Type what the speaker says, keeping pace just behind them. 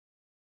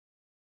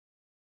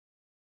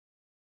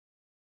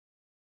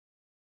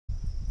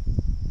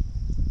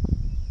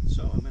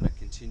So I'm going to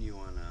continue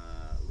on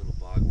a little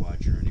Ba-Gua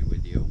journey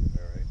with you.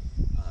 All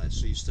right.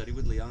 So you studied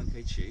with Liang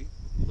Kai-Chi,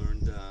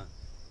 learned,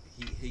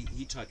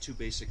 he taught two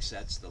basic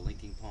sets, the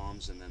linking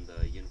palms and then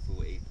the Yin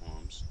Fu 8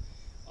 palms.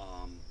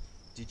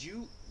 Did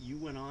you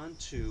went on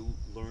to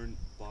learn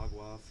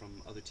Ba-Gua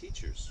from other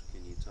teachers?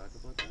 Can you talk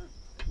about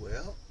that?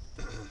 Well,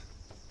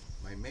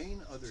 my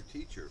main other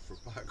teacher for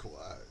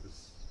Ba-Gua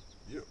is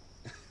you.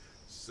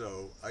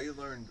 So I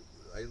learned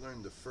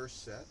the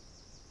first set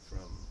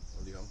from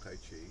Liang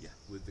Kai-Chi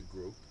with the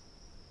group,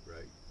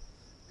 right?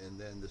 And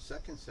then the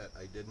second set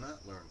I did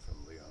not learn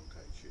from Liang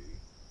Kai-Chi.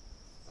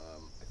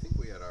 I think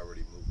we had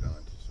already moved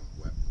on to some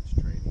weapons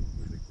training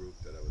with the group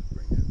that I was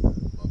bringing,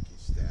 the monkey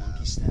staff.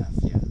 Monkey staff,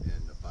 yeah.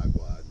 And the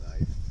Ba-Gua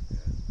knife,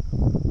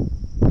 and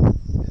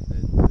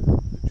then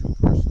the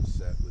two-person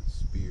set with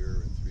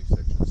spear and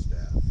three-section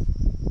staff.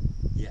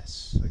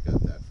 Yes. I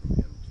got that from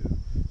him too.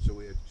 So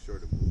we had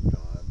sort of moved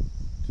on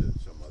to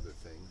some other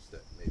things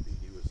that maybe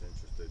he was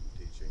interested in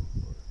teaching,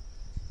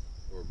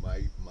 or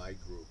my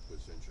group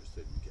was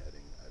interested in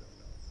getting. I don't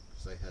know,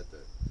 because I had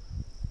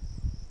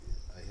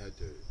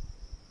to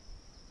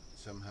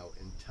somehow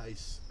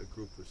entice a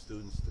group of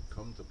students to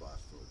come to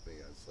Boston with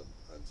me on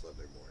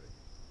Sunday morning.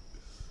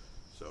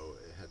 So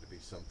it had to be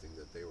something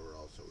that they were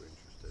also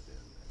interested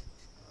in.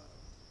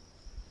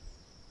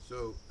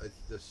 So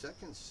the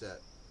second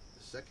set,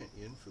 the second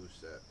Yin Fu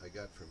set, I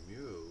got from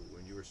you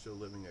when you were still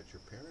living at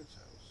your parents'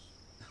 house.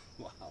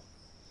 Wow.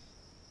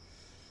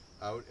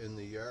 Out in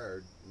the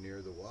yard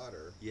near the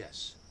water.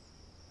 Yes.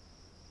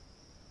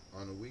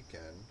 On a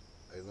weekend,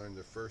 I learned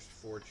the first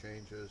 4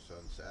 changes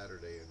on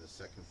Saturday and the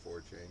second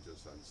 4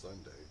 changes on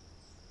Sunday.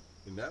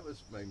 And that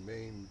was my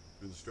main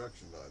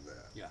instruction on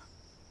that. Yeah.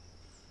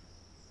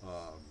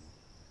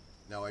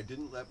 Now, I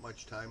didn't let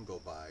much time go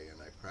by,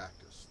 and I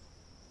practiced.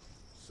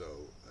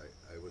 So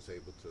I was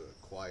able to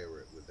acquire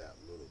it with that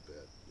little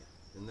bit.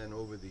 Yeah. And then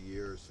over the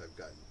years, I've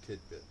gotten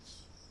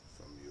tidbits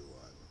from you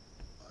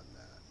on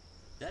that.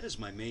 That is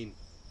my main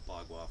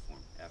Ba-Gua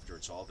form. After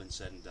it's all been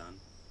said and done,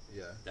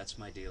 Yeah. that's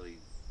my daily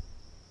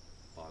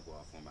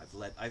Ba-Gua form.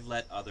 I've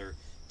let other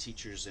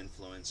teachers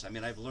influence. I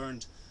mean, I've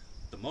learned,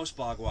 the most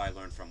Ba-Gua I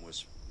learned from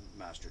was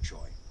Master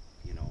Choi.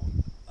 You know,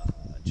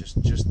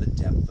 just the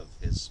depth of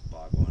his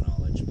Ba-Gua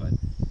knowledge.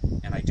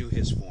 And I do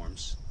his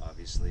forms,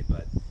 obviously.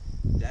 But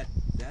that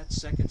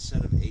second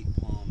set of 8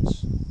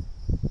 palms,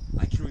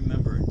 I can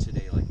remember it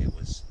today like it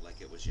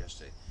was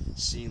yesterday.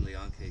 Seeing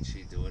Liang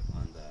Kai-Chi do it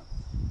on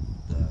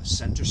the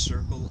center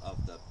circle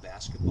of the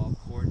basketball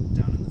court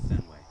down in the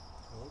Fenway.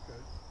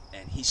 Okay.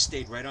 And he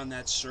stayed right on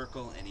that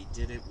circle, and he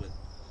did it with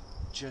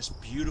just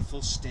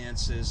beautiful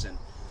stances, and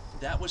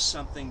that was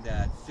something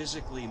that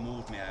physically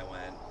moved me. I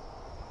went,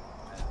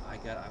 I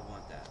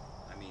want that.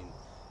 I mean,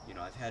 you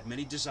know, I've had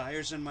many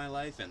desires in my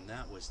life, and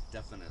that was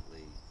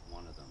definitely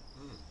one of them.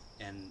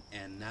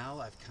 And now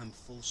I've come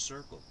full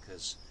circle,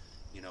 because,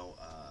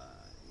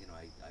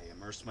 I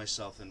immersed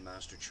myself in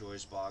Master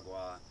Choi's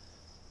Ba-Gua,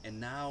 and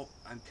now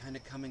I'm kind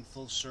of coming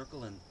full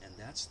circle, and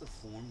that's the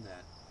form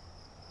that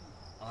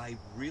I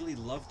really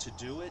love to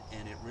do it,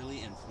 and it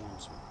really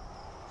informs me.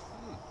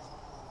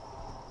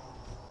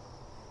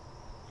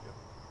 Yeah.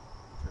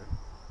 Okay.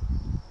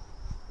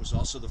 It was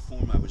also the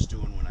form I was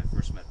doing when I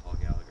first met Paul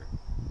Gallagher.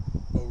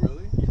 Oh,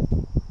 really? Yeah.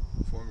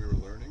 The form you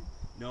were learning?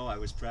 No, I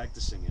was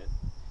practicing it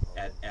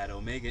at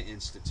Omega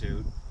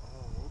Institute.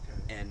 Oh,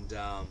 okay. And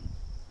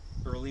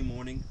early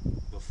morning,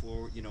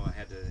 before, I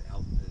had to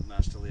help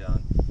Master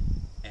Liang,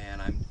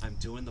 and I'm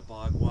doing the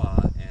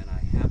Ba-Gua, and I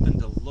happen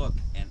to look,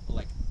 and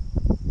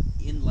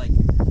in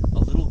a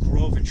little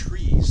grove of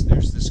trees,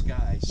 there's this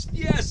guy,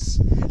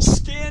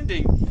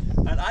 standing,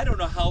 and I don't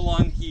know how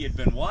long he had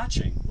been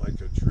watching.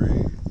 Like a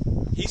tree.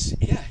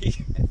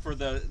 For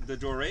the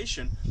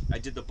duration, I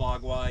did the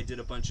Ba-Gua, I did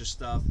a bunch of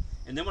stuff,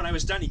 and then when I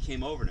was done, he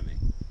came over to me.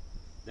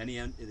 Then he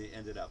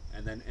ended up,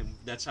 and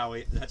that's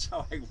my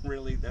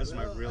real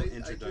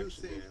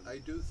introduction to him. I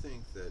do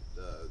think that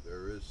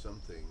there is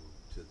something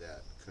to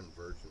that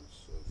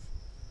convergence of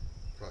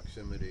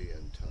proximity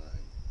and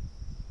time.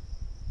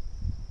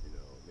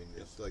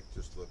 It's like,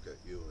 just look at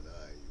you and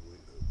I.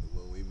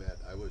 When we met,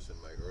 I was in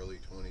my early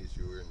 20s.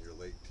 You were in your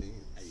late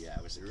teens. Yeah,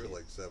 I was a kid. You were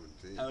like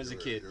 17. I was a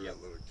kid. You were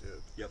a little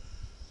kid. Yep.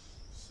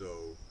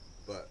 So,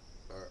 but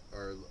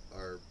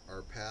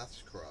our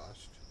paths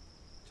crossed,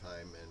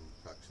 time and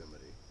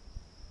proximity,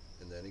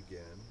 and then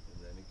again, and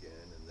then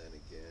again, and then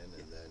again,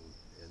 and then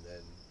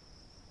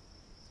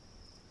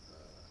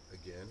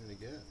again and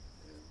again,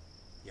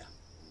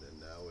 and then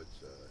now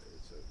it's a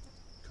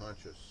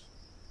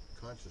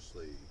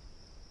consciously.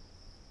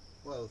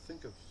 Well,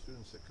 think of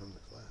students that come to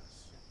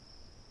class.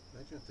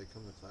 Imagine if they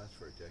come to class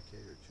for a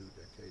decade or 2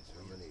 decades,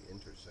 how many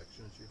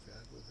intersections you've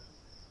had with them.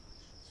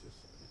 It's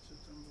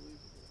just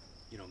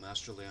unbelievable.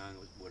 Master Liang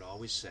would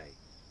always say,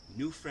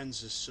 new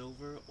friends is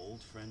silver,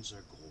 old friends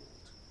are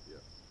gold.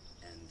 Yeah.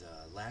 And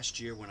last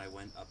year when I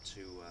went up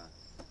to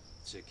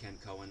Ken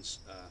Cohen's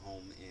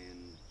home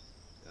in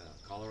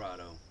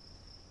Colorado,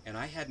 and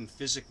I hadn't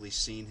physically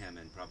seen him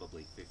in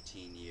probably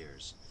 15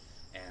 years,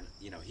 And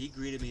he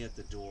greeted me at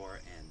the door,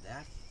 and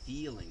that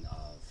feeling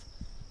of,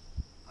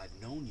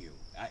 I've known you.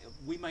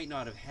 We might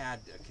not have had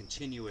a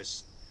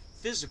continuous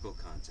physical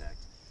contact,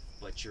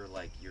 but you're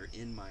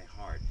in my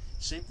heart.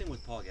 Same thing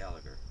with Paul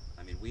Gallagher.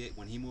 I mean,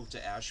 when he moved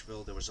to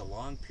Asheville, there was a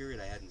long period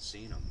I hadn't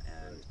seen him,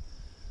 and Right.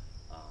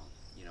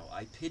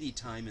 I pity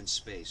time and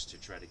space to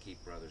try to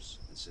keep brothers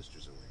and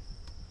sisters away.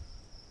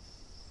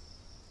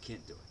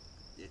 Can't do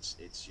it. It's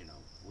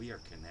we are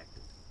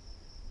connected.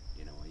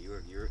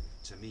 You're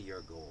to me,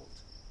 you're gold.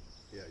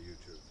 Yeah, you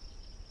too.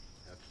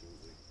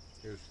 Absolutely.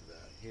 Here's to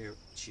that. Here,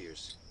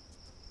 cheers.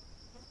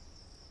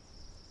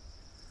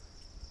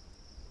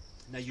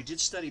 Now, you did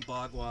study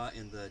Ba-Gua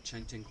in the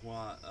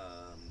Chengtinghua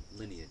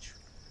lineage.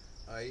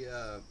 I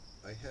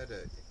had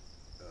a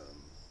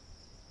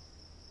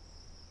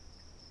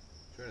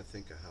trying to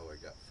think of how I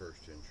got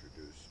first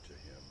introduced to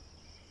him.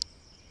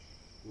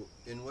 Well,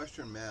 in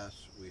Western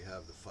Mass, we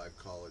have the 5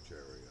 college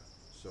area.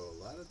 So a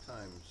lot of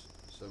times,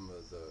 some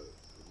of the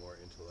more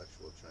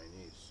intellectual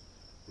Chinese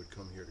would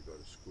come here to go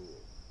to school.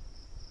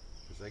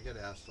 Because I get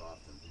asked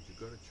often, did you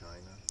go to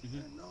China?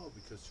 And no,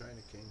 because China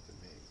came to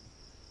me.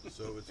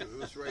 So it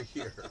was right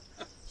here.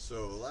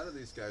 So a lot of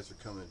these guys are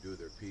coming to do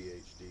their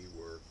PhD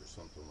work or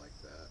something like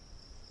that.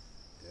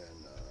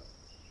 And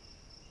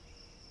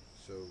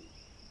so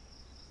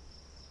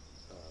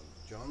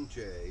Zhang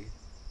Jie,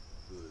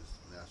 who is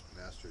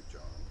Master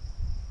Zhang,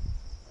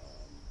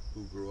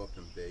 who grew up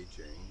in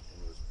Beijing and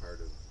was part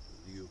of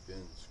Liu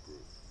Bin's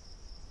group.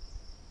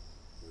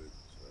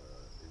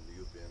 In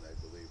Liu Bin, I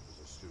believe, was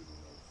a student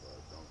of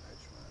Dong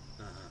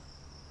Haichuan.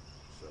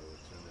 So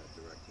it's in that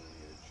direct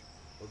lineage.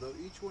 Although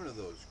each one of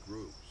those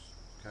groups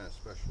kind of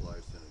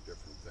specialized in a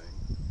different thing.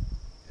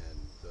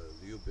 And the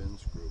Liu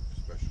Bin's group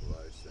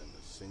specialized in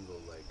a single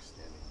leg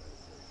standing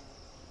meditation.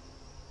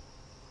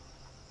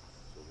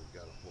 So they've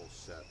got a whole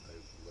set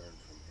I've learned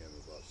from him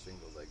about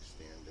single leg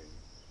standing.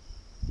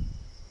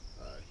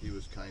 He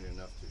was kind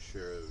enough to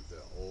share the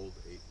old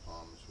 8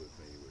 palms with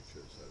me, which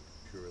is a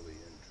purely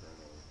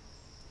internal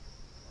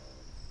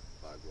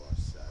Ba-Gua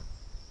set.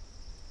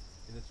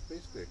 And it's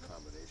basically a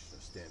combination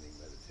of standing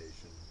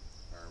meditation,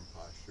 arm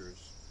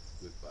postures,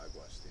 with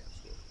Ba-Gua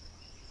stance work.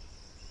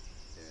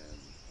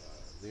 And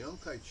Leon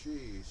Kai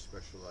Chi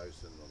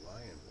specialized in the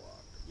lion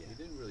walk. Yeah. He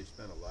didn't really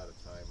spend a lot of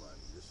time on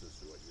this is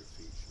what your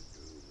feet should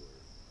do, or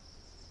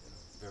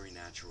Very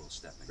natural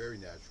stepping.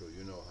 very natural.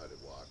 You know how to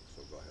walk,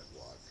 so go ahead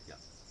walk.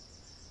 Yeah.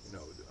 The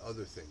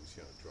other things,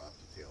 drop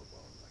the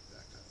tailbone, like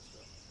that kind of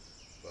stuff.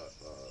 But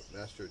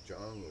Master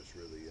Zhang was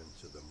really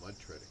into the mud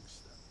treading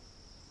step.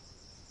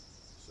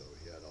 So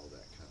he had all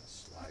that kind of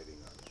sliding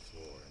on the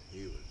floor, and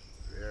he was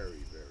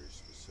very, very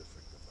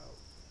specific about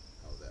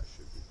how that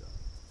should be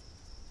done.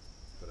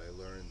 But I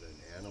learned an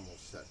animal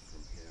set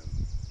from him,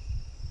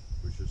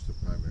 which is the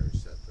primary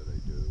set that I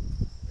do,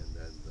 and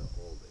then the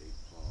old 8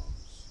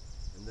 palms,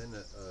 and then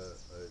a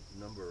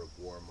number of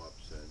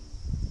warm-ups and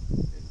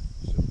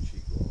some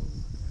qigong,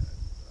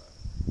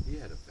 and he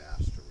had a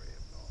vast array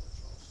of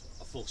knowledge also.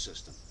 A full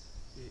system.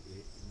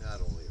 Not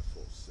only a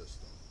full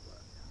system,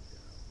 but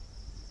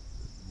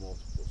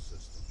multiple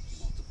systems.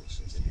 Multiple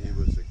systems. And he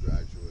was a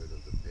graduate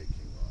of the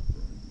Peking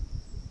Opera.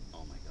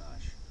 Oh my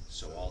gosh.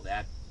 So all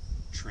that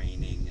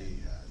training He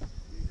and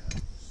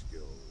had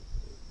skill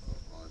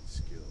on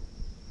skill.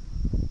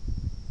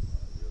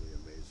 Really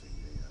amazing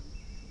man.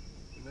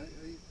 And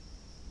I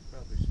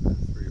probably spent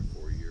 3 or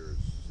 4 years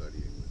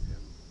studying with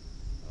him.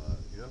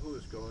 You know who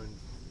was going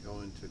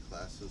to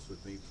classes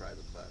with me,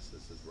 private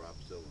classes, is Rob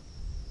Zillen.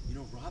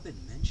 Robin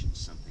mentioned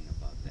something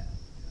about that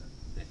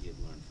he had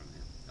learned from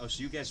him. Oh,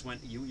 so you guys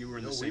went, you were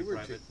in the same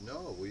private?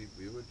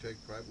 We would take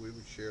private, we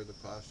would share the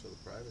cost of the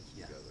privates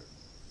Yeah. together.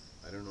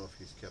 I don't know if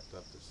he's kept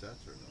up the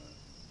sets or not,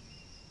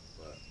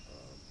 but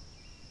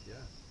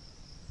yeah.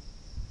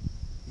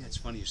 Yeah, it's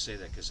funny you say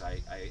that, because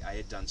I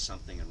had done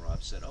something and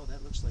Rob said, oh,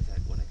 that looks like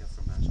what I got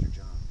from Master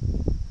John.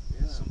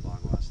 Yeah, Some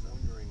Ba-Gua I'm stuff.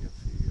 wondering if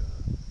he,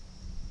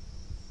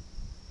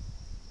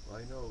 well,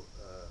 I know,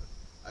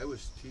 I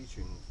was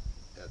teaching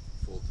at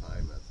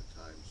full-time at the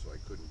time, so I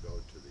couldn't go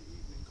to the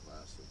evening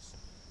classes,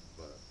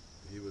 but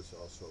he was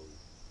also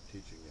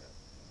teaching at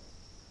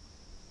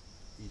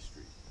E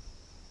Street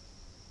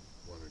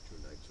 1 or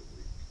 2 nights a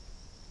week.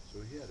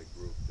 So he had a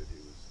group that he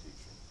was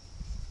teaching.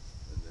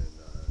 And then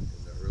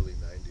in the early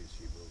 90s,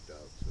 he moved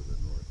out to the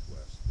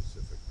Northwest,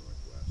 Pacific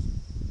Northwest.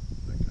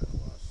 And I kind of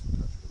lost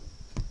touch with him.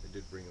 I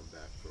did bring him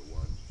back for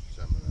one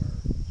seminar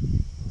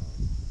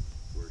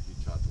where he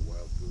taught the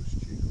Wild Goose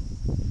Qigong,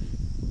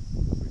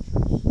 which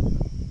is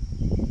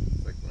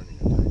it's like running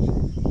a Tai Chi.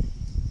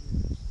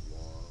 It's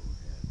long,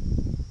 and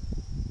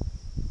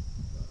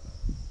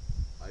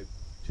I've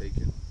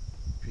taken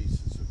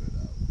pieces of it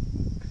out.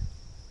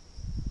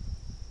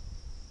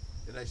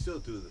 And I still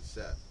do the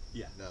set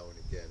now and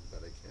again, but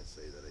I can't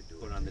say that I do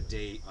it. But on the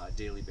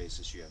daily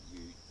basis, you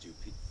do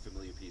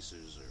familiar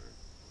pieces,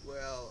 or?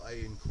 Well, I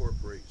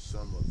incorporate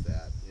some of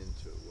that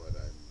into what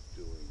I'm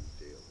doing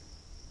daily.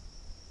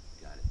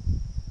 Got it.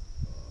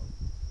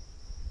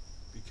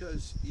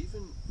 because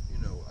even,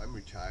 I'm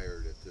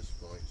retired at this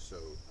point, so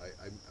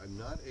I'm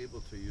not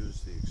able to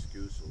use the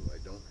excuse of I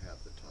don't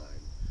have the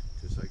time,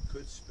 because I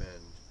could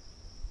spend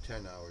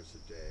 10 hours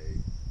a day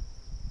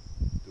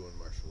doing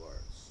martial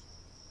arts.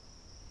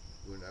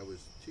 When I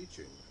was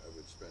teaching, I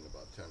would spend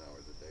about 10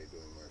 hours a day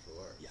doing martial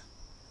arts. Yeah.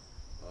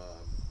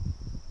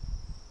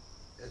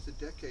 As the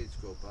decades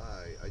go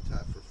by, I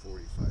taught for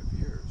 45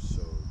 years,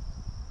 so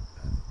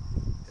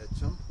at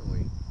some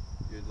point,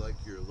 you'd like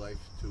your life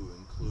to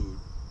include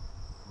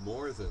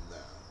more than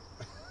that.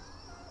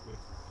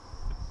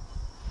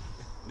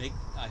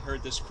 I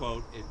heard this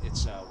quote.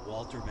 It's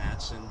Walter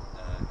Mattson,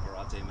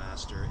 karate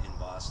master in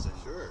Boston.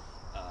 Sure.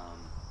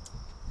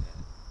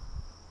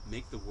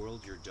 Make the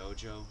world your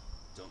dojo.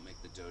 Don't make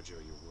the dojo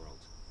your world.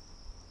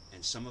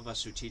 And some of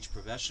us who teach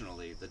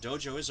professionally, the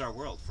dojo is our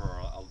world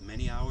for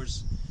many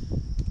hours.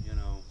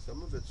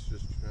 Some of it's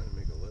just trying to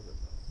make a living,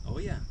 though. Oh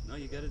yeah, no,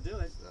 you got to do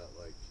it. It's not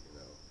like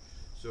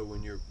So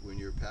when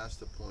you're past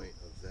the point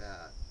of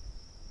that,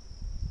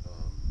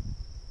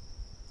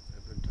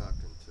 I've been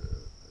talking to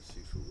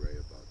Sifu Ray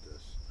about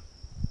this.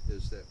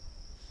 Is that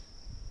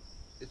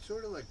it's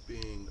sort of like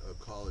being a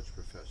college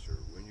professor.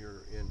 When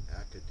you're in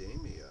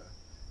academia,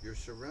 you're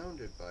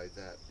surrounded by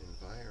that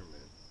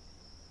environment,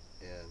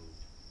 and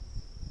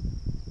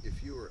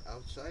if you were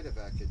outside of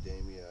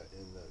academia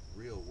in the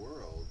real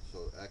world,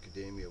 so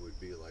academia would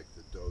be like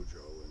the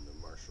dojo in the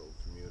martial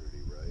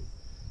community, right?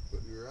 But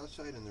you're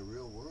outside in the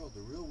real world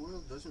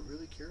doesn't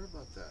really care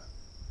about that.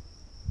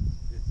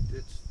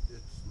 It's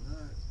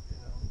not,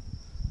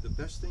 the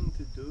best thing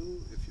to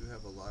do if you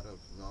have a lot of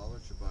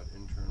knowledge about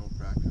internal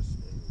practice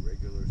in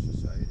regular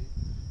society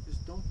is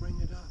don't bring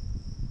it up.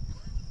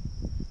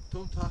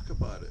 Don't talk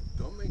about it.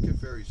 Don't make it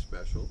very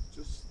special.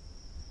 Just,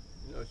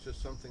 it's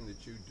just something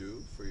that you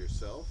do for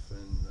yourself,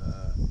 and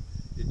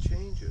it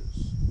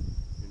changes.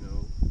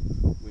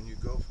 When you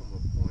go from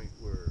a point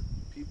where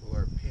people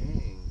are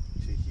paying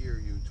to hear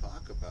you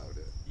talk about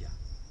it, yeah,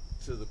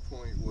 to the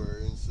point where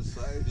in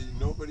society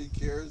nobody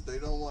cares, they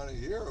don't want to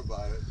hear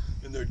about it,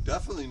 and they're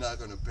definitely not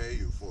going to pay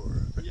you for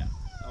it. Yeah.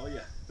 Oh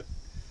yeah.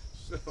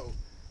 So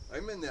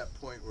I'm in that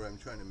point where I'm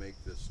trying to make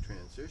this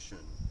transition,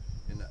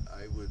 and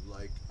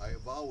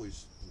I've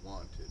always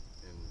wanted,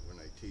 and when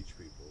I teach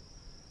people,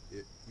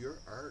 your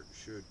art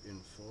should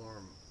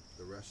inform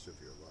the rest of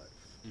your life.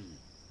 Mm.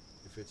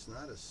 If it's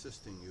not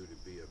assisting you to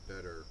be a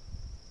better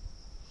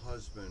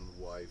husband,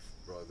 wife,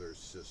 brother,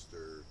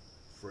 sister,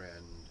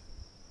 friend,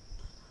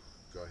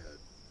 go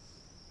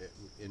ahead,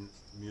 in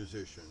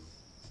musician,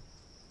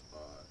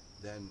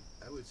 then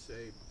I would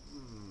say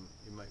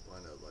you might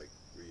want to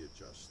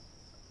readjust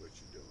what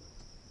you're doing,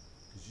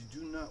 because you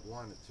do not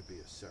want it to be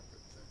a separate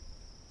thing.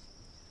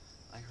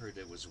 I heard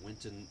it was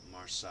Wynton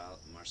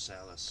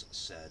Marsalis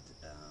said,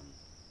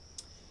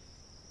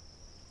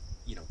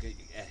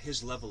 at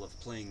his level of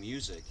playing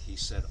music, he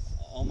said,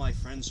 all my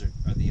friends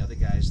are the other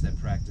guys that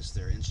practice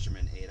their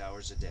instrument 8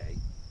 hours a day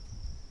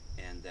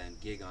and then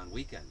gig on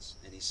weekends.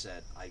 And he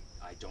said, I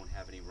don't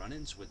have any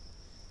run-ins with,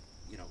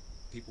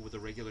 people with a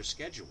regular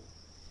schedule.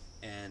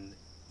 And,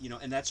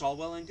 and that's all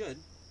well and good.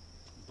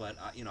 But,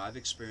 I've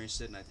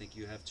experienced it, and I think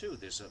you have too.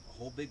 There's a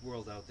whole big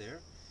world out there,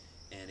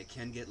 and it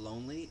can get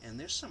lonely, and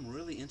there's some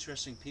really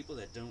interesting people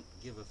that don't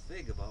give a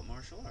fig about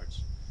martial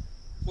arts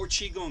or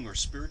qigong or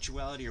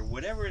spirituality or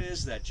whatever it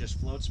is that just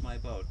floats my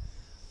boat.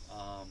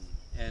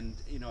 And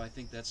I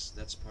think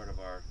that's part of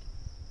our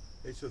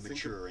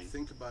maturing.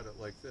 Think about it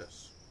like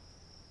this.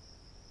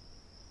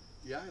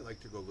 Yeah, I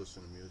like to go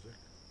listen to music.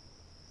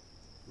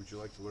 Would you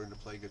like to learn to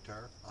play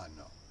guitar?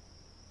 No.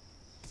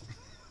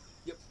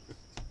 Yep.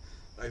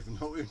 I have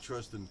no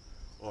interest in.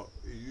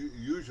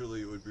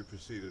 Usually it would be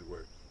preceded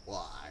with,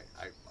 "Well,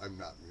 I'm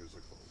not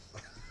musical.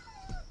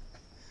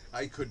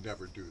 I could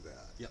never do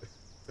that." Yep.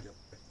 Yep.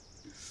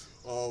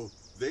 Oh,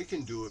 they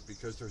can do it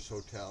because they're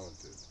so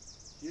talented.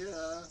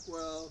 Yeah,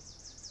 well,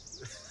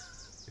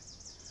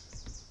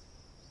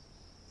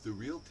 the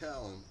real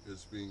talent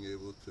is being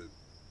able to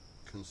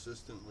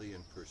consistently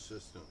and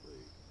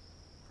persistently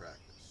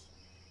practice.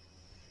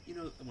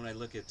 When I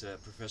look at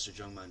Professor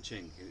Zhongman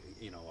Ching,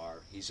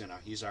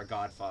 he's our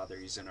godfather.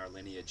 He's in our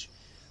lineage.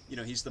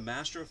 He's the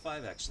master of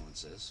 5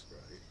 excellences.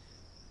 Right.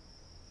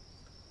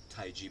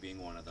 Tai Chi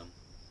being one of them.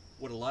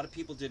 What a lot of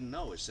people didn't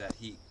know is that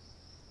he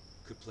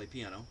could play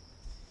piano.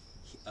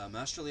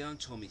 Master Liang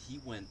told me he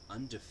went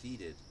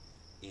undefeated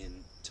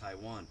in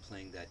Taiwan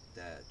playing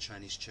that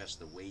Chinese chess,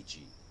 the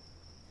Weiji.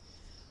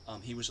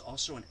 He was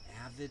also an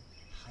avid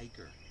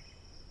hiker.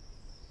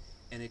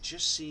 And it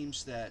just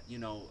seems that,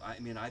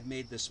 I've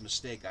made this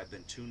mistake. I've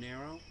been too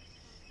narrow,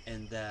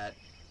 and that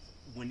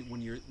when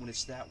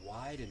it's that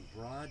wide and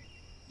broad,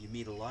 you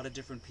meet a lot of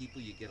different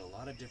people, you get a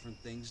lot of different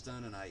things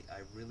done, and I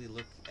really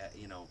look at,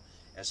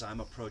 as I'm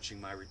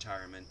approaching my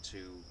retirement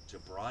to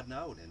broaden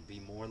out and be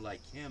more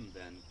like him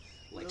than,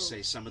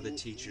 say, some of the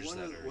teachers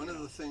One of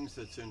the things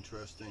that's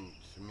interesting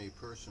to me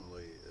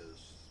personally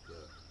is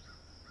that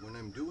when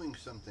I'm doing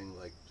something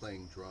like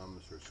playing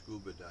drums or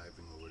scuba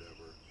diving or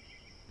whatever,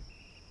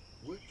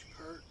 which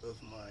part of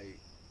my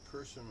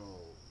personal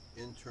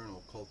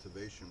internal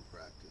cultivation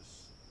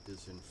practice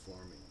is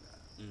informing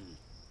that.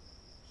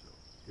 So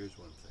here's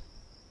one thing.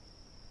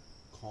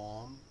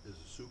 Calm is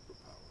a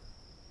superpower.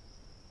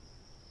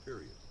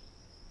 Period.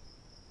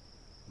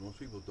 Most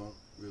people don't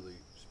really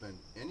spend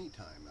any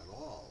time at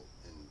all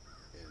in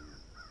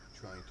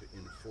trying to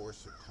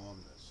enforce a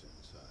calmness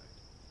inside.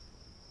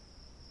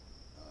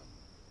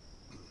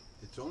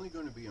 It's only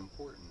going to be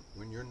important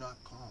when you're not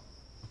calm.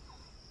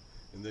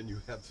 And then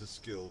you have the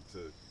skill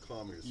to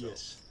calm yourself.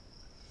 Yes.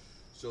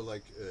 So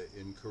like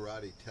in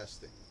karate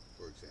testing,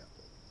 for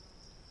example,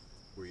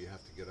 where you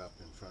have to get up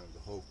in front of the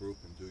whole group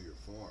and do your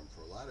form,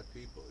 for a lot of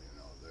people, you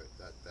know,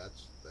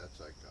 that's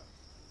like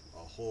a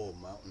whole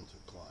mountain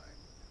to climb.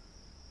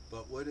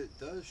 But what it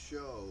does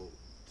show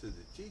to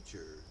the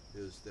teacher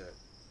is that,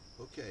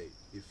 okay,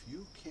 if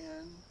you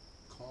can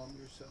calm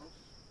yourself,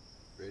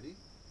 ready?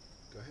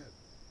 Go ahead,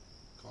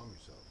 calm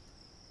yourself.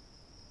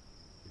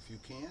 If you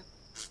can't,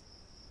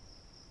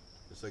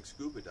 it's like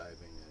scuba diving,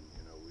 and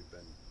you know we've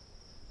been,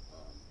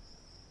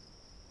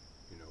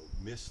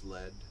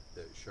 misled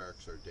that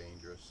sharks are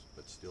dangerous,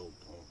 but still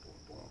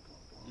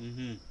don't.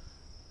 Mm-hmm.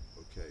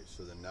 Okay,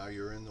 so then now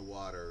you're in the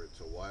water.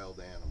 It's a wild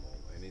animal.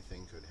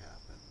 Anything could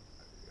happen.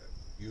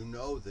 You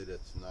know that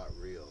it's not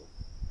real.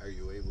 Are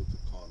you able to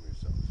calm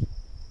yourself?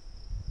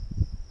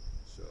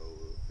 So,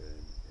 in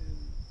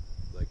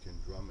like in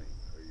drumming,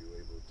 are you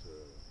able to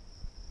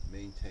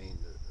maintain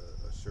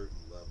a certain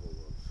level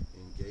of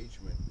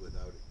engagement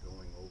without it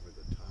going over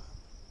the top,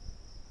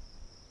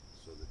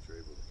 so that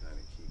you're able to kind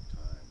of keep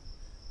time?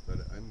 But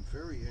I'm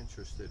very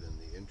interested in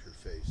the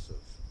interface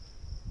of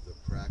the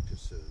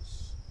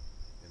practices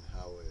and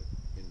how it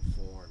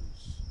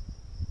informs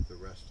the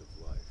rest of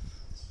life.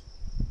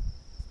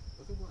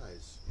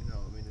 Otherwise,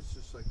 I mean, it's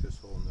just like this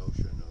whole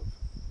notion of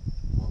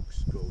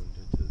monks going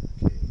into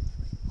the cave.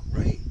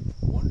 Great,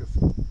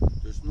 wonderful.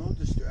 There's no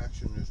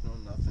distraction, there's no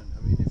nothing.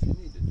 I mean, if you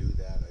need to do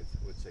that, I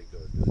would say go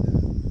do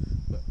that.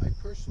 But I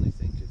personally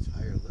think it's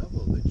higher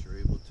level that you're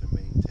able to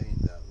maintain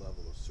that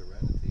level of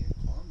serenity and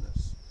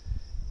calmness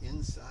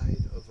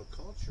inside of a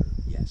culture.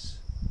 Yes.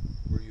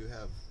 Where you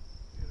have,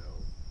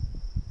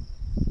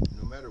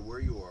 no matter where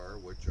you are,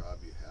 what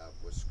job you have,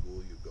 what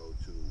school you go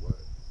to,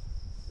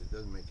 it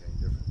doesn't make any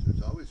difference.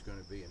 There's always going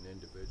to be an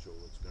individual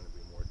that's going to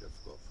be more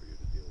difficult for you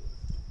to deal with.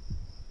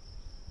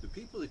 The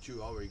people that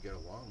you already get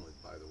along with,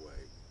 by the way,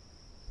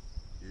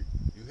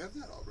 you have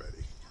that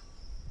already.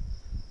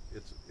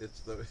 It's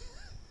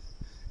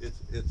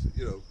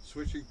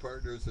switching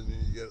partners, and then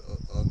you get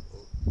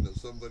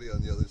somebody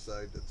on the other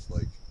side that's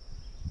like,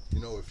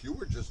 if you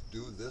were just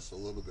do this a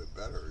little bit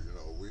better,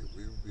 we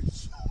would be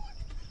so much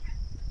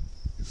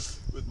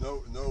better. With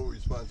no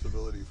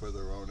responsibility for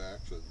their own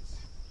actions.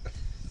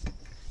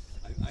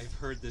 I've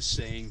heard this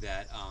saying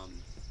that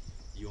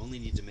you only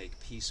need to make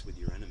peace with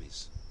your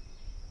enemies.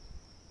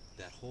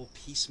 That whole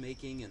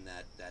peacemaking and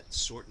that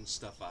sorting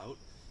stuff out,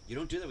 you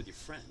don't do that with your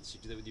friends.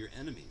 You do that with your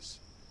enemies,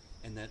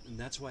 and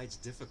that's why it's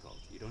difficult.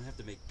 You don't have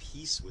to make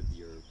peace with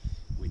your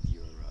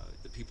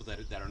the people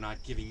that are not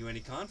giving you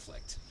any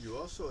conflict. You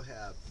also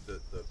have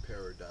the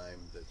paradigm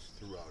that's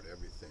throughout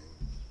everything,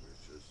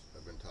 which is,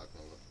 I've been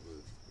talking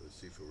with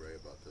Sifu Ray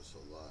about this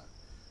a lot,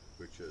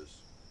 which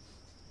is,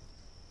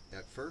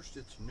 at first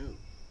it's new.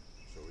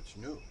 So it's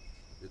new.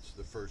 It's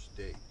the first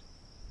date,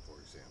 for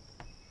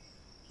example.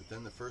 But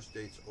then the first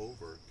date's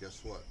over,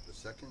 guess what? The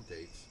second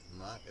date's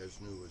not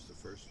as new as the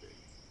first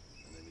date.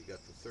 And then you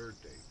got the third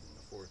date and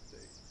the fourth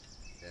date.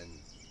 And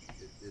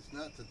it's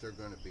not that they're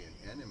going to be an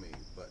enemy,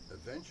 but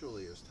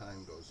eventually as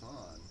time goes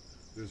on,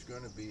 there's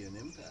going to be an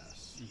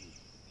impasse. Mm-hmm.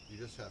 You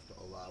just have to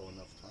allow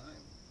enough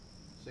time.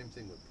 Same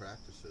thing with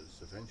practices.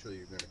 Eventually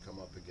you're going to come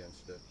up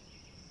against it.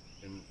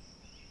 And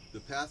the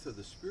path of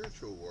the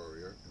spiritual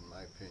warrior, in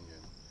my opinion,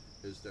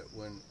 is that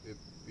when it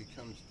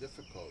becomes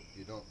difficult,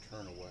 you don't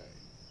turn away.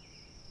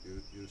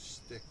 You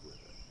stick with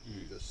it.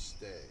 You just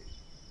stay.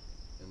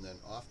 And then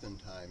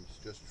oftentimes,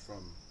 just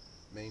from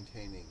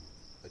maintaining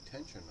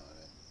attention on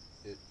it,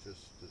 it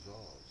just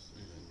dissolves,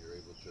 and then you're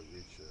able to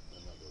reach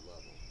another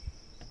level.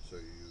 So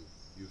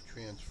you've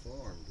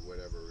transformed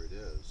whatever it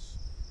is,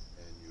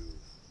 and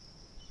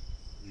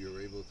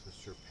you're able to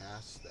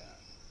surpass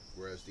that.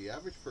 Whereas the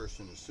average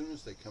person, as soon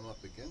as they come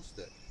up against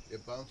it,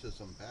 it bounces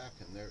them back,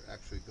 and they're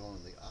actually going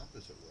the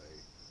opposite way.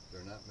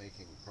 They're not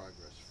making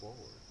progress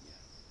forward. Yeah.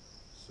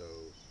 So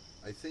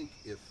I think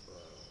if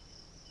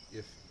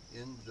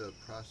in the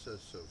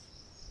process of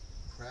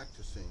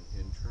practicing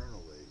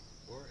internally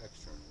or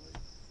externally,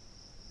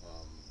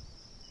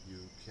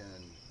 you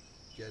can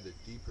get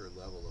a deeper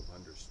level of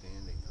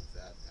understanding of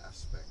that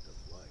aspect of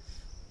life.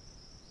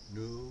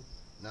 New,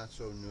 not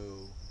so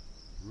new,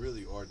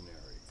 really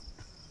ordinary.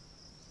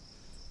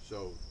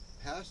 So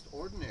past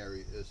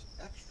ordinary is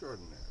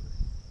extraordinary,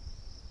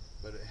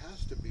 but it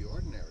has to be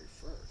ordinary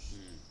first.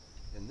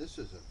 And this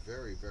is a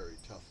very, very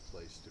tough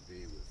place to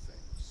be with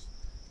things,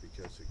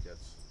 because it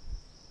gets,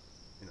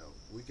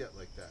 we get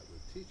like that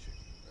with teaching,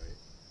 right?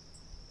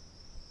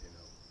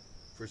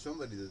 For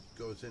somebody that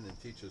goes in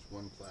and teaches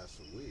one class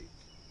a week,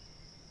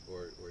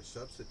 or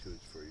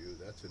substitutes for you,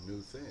 that's a new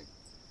thing.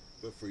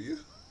 But for you,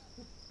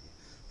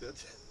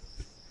 that's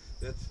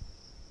that's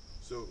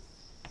so.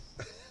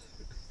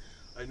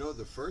 I know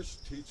the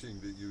first teaching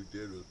that you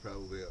did was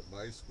probably at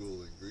my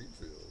school in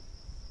Greenfield.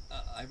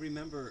 I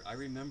remember.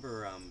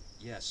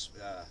 Yes.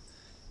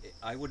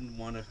 I wouldn't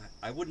want to.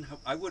 I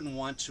wouldn't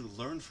want to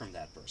learn from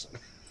that person.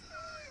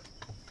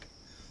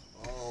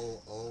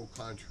 Oh,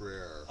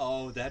 contraire.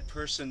 Oh, that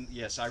person.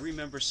 Yes, I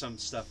remember some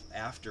stuff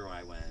after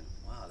I went.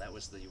 Wow, that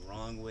was the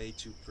wrong way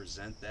to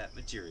present that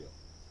material.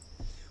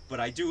 But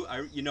I do.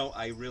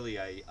 I really.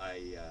 I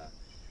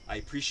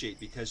appreciate,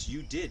 because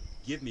you did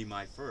give me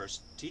my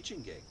first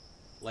teaching gig.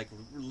 Like,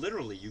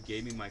 literally, you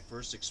gave me my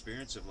first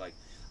experience of, like,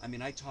 I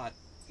mean, I taught,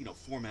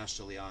 for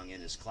Master Liang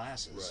in his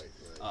classes,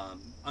 Right.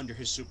 under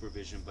his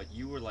supervision. But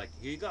you were like,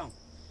 here you go,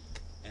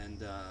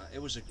 and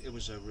it was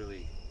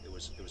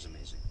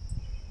amazing.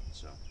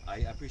 So I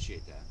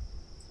appreciate that.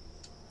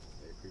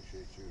 I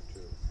appreciate you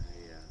too.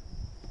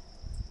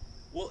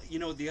 Well,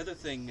 the other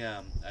thing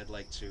I'd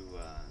like to.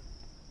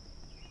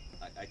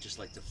 I just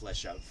like to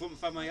flesh out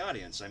for my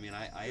audience. I mean,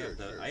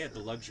 I had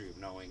the luxury of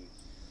knowing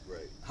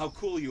Right. how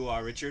cool you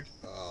are, Richard,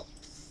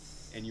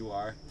 and you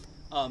are.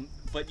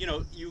 But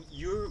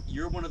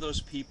you're one of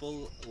those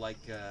people like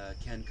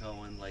Ken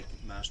Cohen, like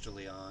Master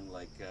Liang,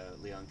 like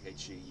Liang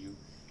Keichi. You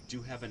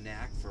do have a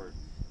knack for,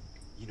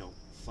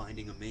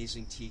 finding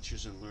amazing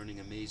teachers and learning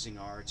amazing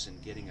arts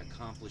and getting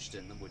accomplished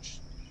in them,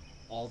 which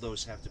all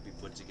those have to be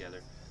put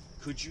together.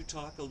 Could you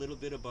talk a little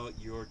bit about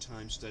your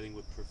time studying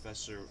with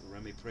Professor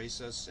Remy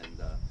Presas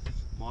and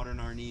modern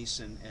Arnis,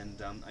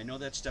 and I know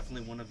that's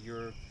definitely one of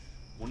your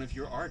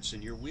arts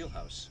in your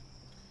wheelhouse.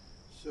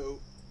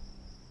 So,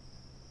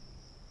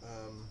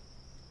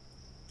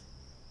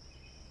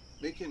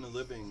 making a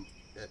living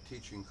at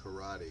teaching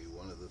karate,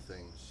 one of the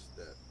things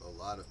that a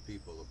lot of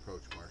people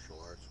approach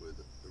martial arts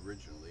with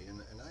originally,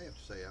 and I have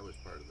to say I was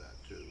part of that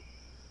too,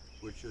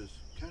 which is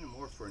kind of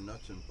more for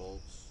nuts and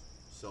bolts,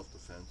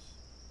 self-defense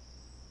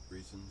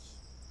reasons.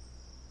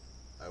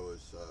 I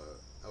was a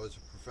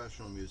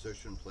professional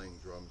musician playing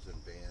drums in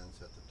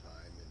bands at the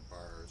time, in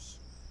bars,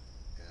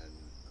 and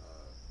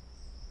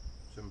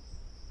some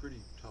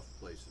pretty tough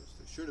places.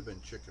 There should have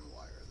been chicken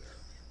wire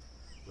there,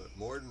 but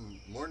more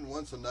than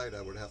once a night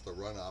I would have to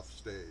run off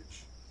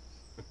stage.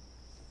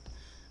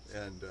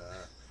 And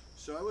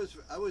so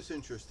I was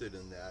interested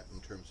in that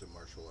in terms of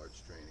martial arts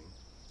training,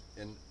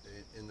 and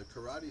in the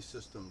karate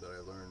system that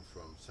I learned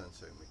from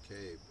Sensei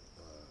McCabe,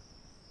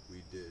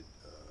 we did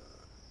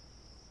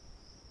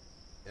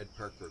Ed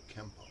Parker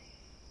Kempo,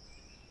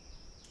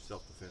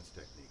 self-defense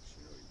techniques.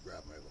 You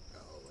grab my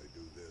lapel, I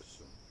do this,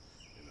 and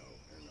and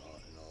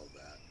all of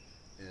that.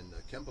 And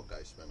the Kempo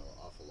guy spent an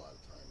awful lot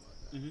of time on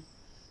that. Mm-hmm.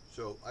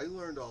 So I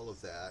learned all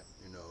of that.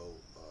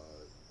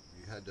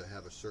 You had to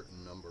have a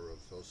certain number of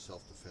those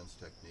self-defense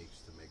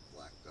techniques to make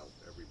black belt.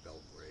 Every belt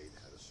grade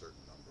had a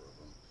certain number of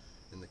them.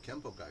 And the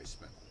Kempo guy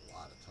spent a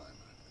lot of time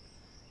on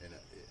it. And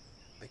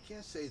I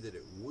can't say that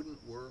it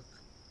wouldn't work,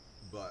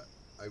 but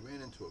I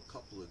ran into a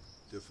couple of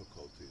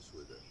difficulties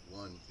with it.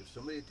 One, if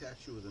somebody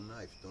attacks you with a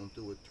knife, don't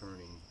do a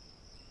turning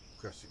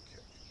crescent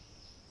kick.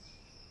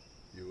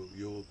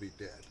 You will be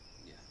dead.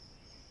 Yeah.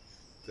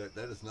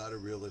 That is not a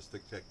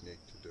realistic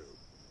technique to do.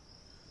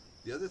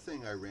 The other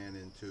thing I ran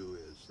into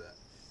is that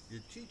you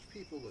teach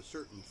people a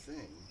certain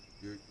thing,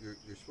 you're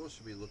supposed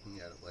to be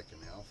looking at it like an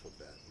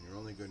alphabet, and you're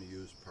only going to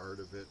use part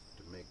of it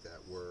to make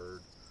that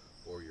word,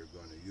 or you're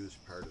going to use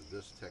part of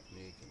this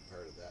technique and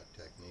part of that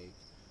technique,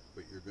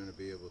 but you're going to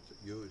be able to,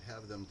 you would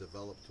have them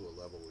develop to a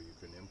level where you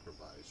can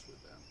improvise with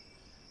them.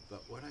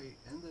 But what I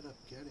ended up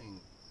getting,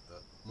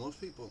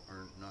 most people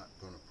are not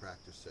going to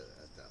practice it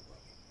at that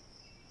level.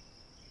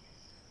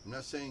 I'm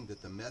not saying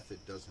that the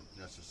method doesn't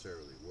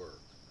necessarily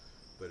work,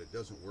 but it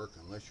doesn't work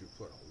unless you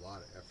put a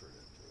lot of effort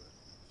into it.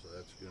 So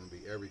that's going to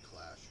be every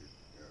class.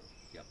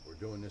 Yep. We're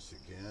doing this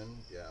again.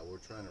 Yeah, we're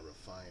trying to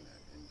refine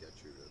it and get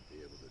you to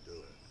be able to do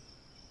it.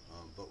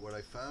 But what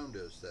I found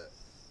is that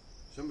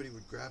somebody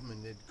would grab them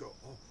and they'd go,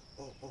 oh.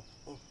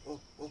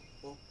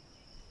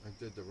 I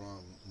did the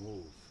wrong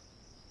move.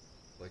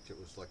 Like it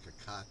was like a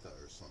kata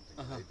or something.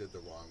 Uh-huh. They did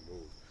the wrong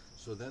move.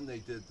 So then they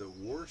did the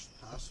worst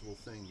possible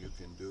thing you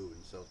can do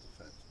in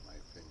self-defense, in my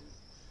opinion,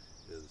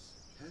 is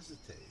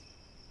hesitate.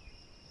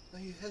 No,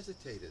 you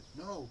hesitated.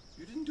 No,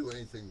 you didn't do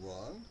anything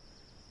wrong.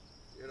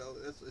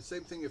 It's the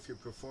same thing if you're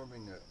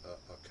performing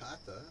a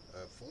kata,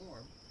 a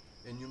form,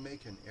 and you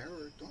make an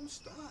error, don't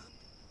stop.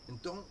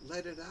 And don't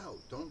let it out.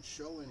 Don't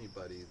show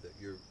anybody that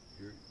you're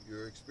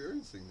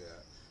experiencing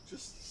that.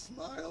 Just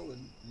smile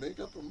and make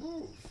up a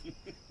move.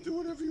 Do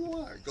whatever you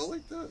want. Go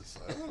like this.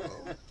 I don't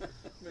know.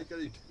 Make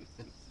any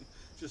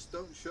just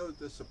don't show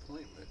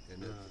disappointment,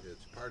 and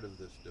it's part of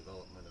this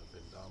development of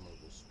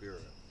indomitable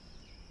spirit.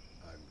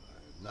 I'm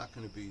not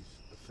going to be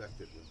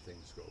affected when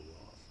things go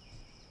wrong.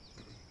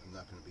 I'm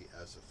not going to be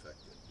as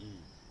affected.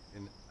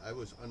 And I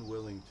was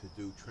unwilling to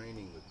do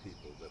training with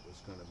people that was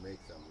going to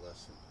make them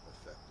less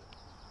affected.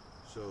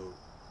 So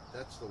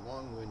that's the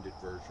long-winded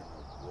version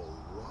of, well,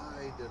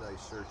 why did I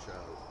search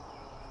out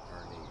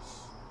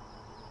Arnis?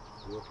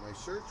 Well, my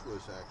search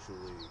was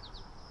actually,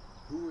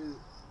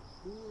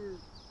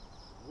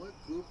 what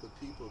group of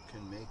people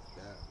can make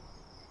that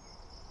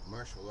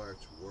martial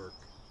arts work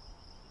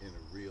in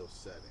a real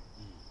setting?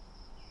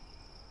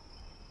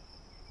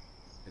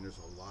 And there's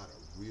a lot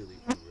of really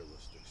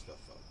unrealistic stuff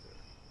out there.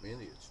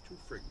 Mainly it's too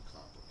friggin'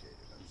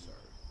 complicated, I'm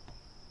sorry.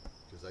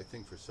 Because I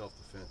think for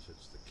self-defense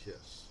it's the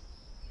KISS.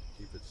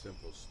 Keep it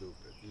simple,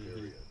 stupid,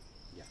 period.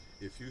 Yeah.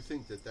 If you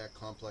think that that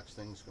complex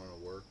thing's going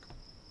to work,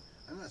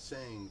 I'm not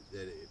saying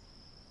that it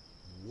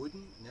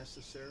wouldn't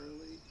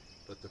necessarily,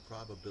 but the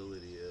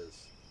probability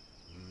is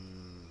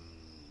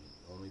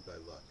only by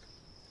luck.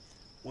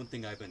 One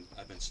thing I've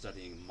been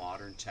studying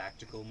modern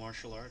tactical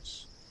martial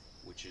arts,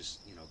 which is,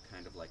 you know,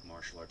 kind of like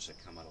martial arts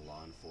that come out of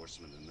law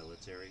enforcement and the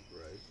military.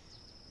 Right.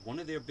 One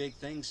of their big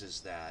things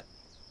is that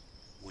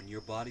when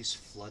your body's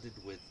flooded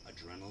with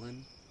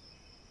adrenaline,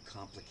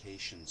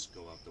 complications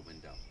go out the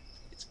window.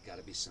 It's got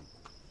to be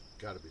simple.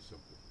 Got to be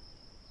simple.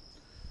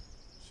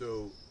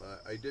 So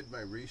I did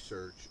my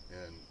research,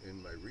 and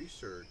in my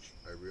research,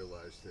 I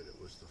realized that it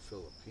was the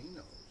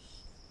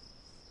Filipinos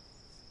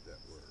that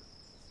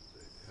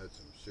had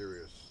some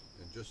serious,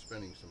 and just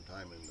spending some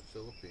time in the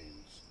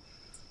Philippines,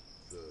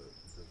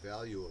 the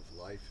value of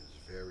life is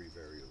very,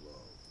 very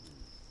low.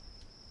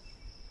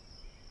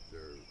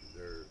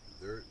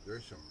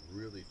 There's some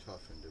really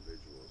tough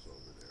individuals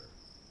over there,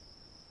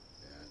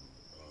 and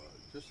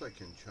just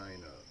like in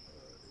China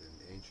in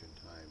ancient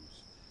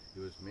times, it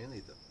was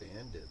mainly the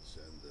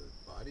bandits and the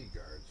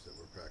bodyguards that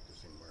were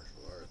practicing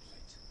martial arts.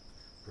 Right.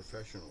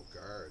 Professional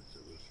guards.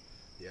 It was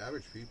the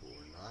average people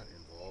were not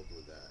involved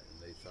with that,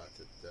 and they thought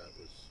that that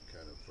was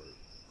kind of for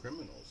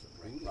criminals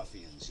and Right.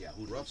 Ruffians, yeah,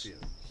 hoodlums.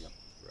 ruffians. Yep.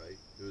 Right.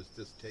 It was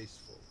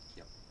distasteful.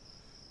 Yep.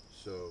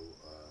 So,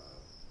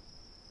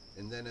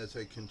 and then as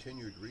I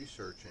continued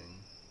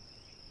researching,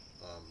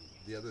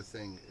 the other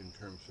thing in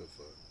terms of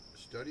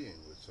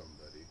studying with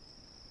somebody,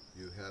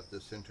 you have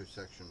this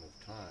intersection of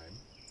time.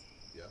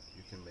 Yeah,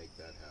 you can make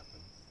that happen.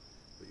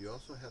 But you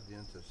also have the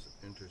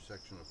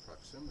intersection of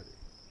proximity.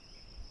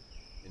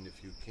 And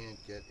if you can't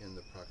get in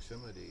the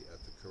proximity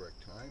at the correct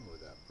time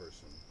with that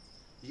person,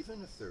 even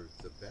if they're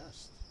the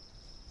best,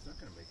 it's not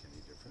going to make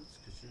any difference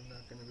because you're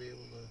not going to be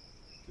able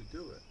to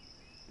do it.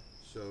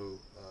 So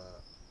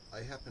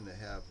I happen to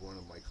have one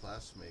of my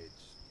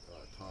classmates,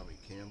 Tommy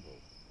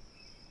Campbell,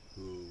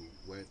 who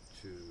went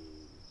to,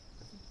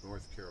 I think,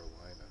 North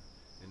Carolina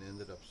and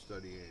ended up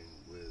studying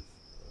with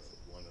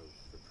one of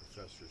the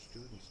professor's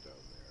students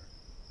down there.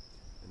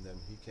 And then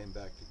he came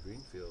back to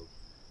Greenfield,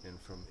 and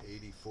from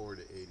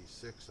 84 to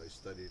 86 I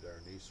studied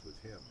Arnis with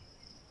him.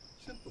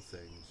 Simple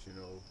things, you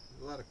know,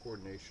 a lot of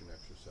coordination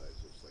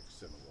exercises like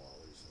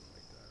Sinawali's and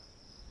like that.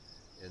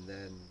 And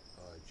then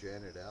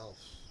Janet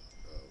Alfs,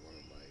 one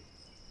of my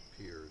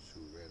peers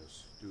who ran a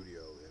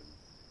studio in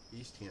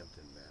East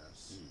Hampton,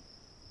 Mass,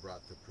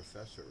 brought the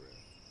professor in.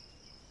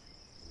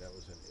 And that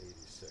was in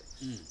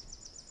 86.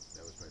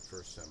 That was my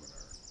first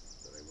seminar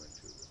that I went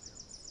to with him.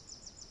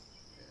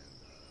 And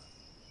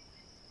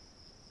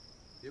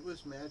it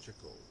was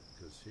magical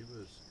because he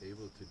was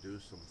able to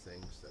do some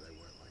things that I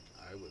went like,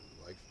 I would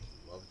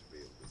love to be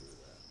able to do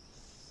that.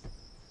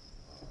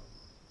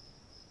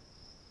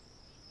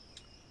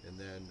 And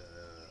then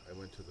I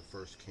went to the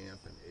first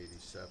camp in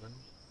 87,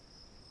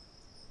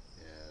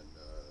 and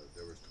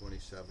there was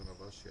 27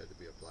 of us. You had to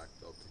be a black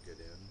belt to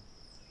get in.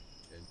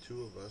 And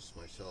two of us,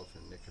 myself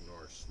and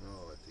Nicanor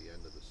Snow, at the end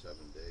of the 7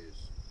 days,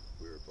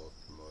 we were both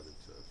promoted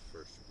to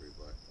first degree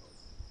black belt.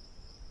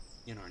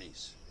 In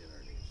Arnis. In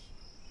Arnis.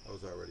 I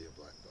was already a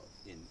black belt.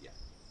 In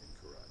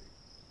karate.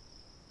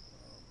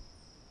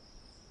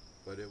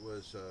 But it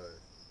was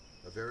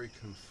a very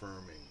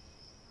confirming,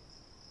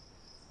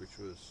 which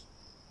was,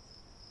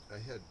 I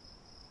had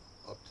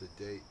up to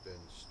date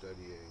been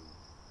studying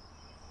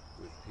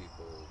with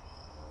people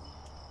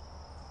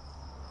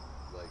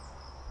like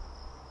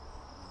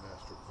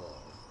Master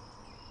Paul,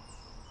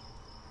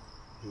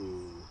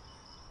 who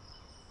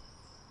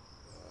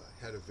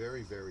had a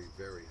very, very,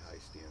 very high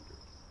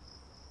standard.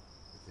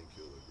 I think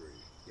you'll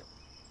agree. Yep.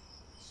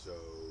 So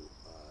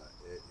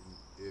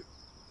it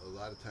a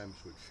lot of times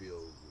would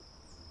feel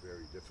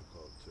very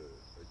difficult to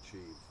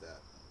achieve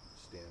that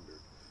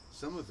standard.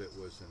 Some of it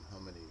was in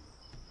how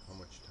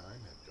much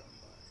time had gone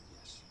by.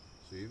 Yes.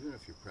 So even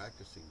if you're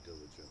practicing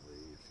diligently,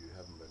 if you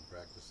haven't been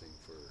practicing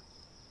for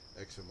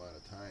X amount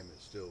of time,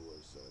 it still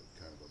was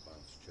kind of a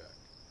bounce check.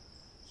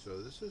 So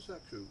this is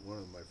actually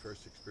one of my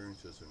first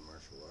experiences in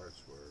martial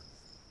arts where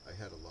I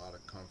had a lot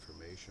of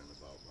confirmation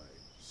about my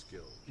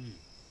skill. And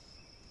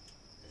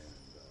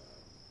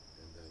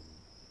then,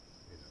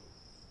 you know,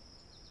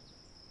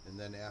 and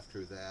then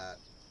after that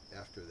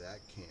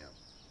camp,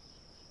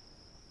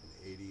 in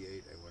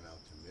 88, I went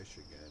out to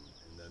Michigan,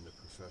 and then the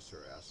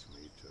professor asked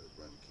me to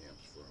run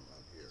camps for him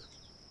out here.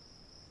 So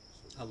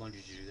How long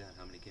did you do that?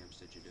 How many camps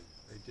did you do?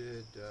 I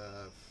did,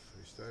 I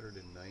started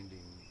in 99,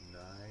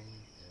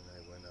 and I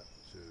went up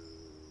to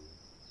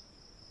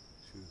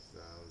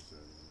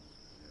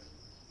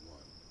 2001,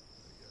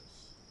 I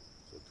guess.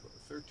 So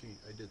 13,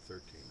 I did 13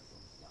 of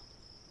them. Wow.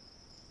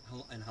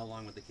 And how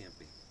long would the camp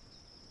be?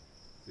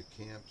 The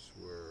camps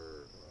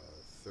were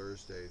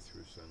Thursday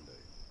through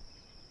Sunday.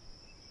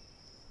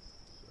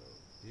 So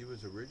he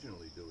was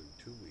originally doing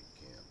 2-week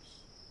camps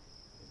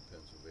in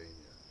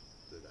Pennsylvania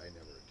that I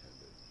never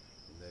attended,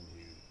 and then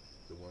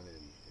the one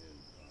in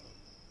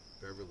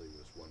Beverly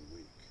was 1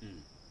 week.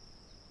 Mm.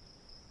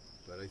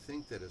 But I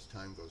think that as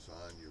time goes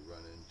on, you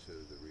run into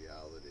the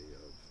reality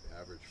of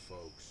average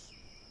folks,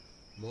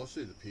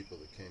 mostly the people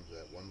that came to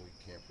that 1-week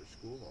camp were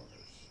school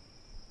owners.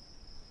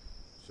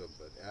 So,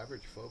 but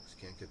average folks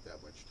can't get that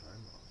much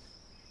time off.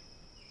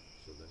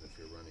 So then if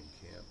you're running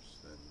camps,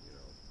 then,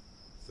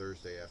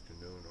 Thursday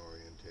afternoon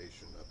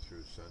orientation up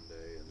through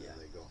Sunday, and then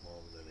they go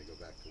home, and then they go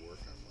back to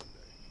work on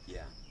Monday.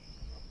 Yeah.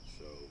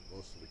 So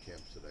most of the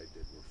camps that I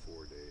did were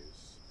 4-day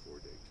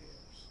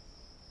camps.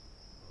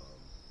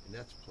 And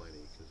that's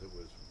plenty, because it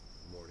was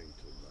morning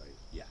till night.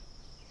 Yeah.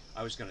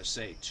 I was going to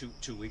say,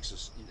 two weeks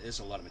is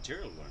a lot of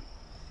material to learn.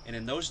 And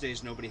in those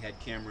days, nobody had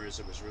cameras.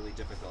 It was really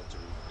difficult to,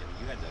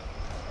 you had to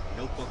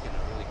notebook and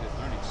a really good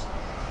learning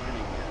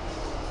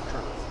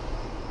curve.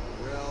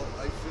 Well,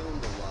 I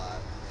filmed a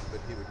lot,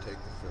 but he would take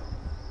the film.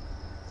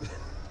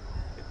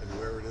 And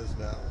where it is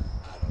now,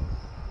 I don't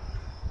know.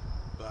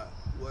 But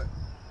what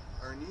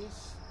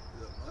Arnis,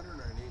 the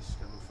modern Arnis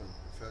coming from the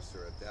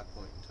professor at that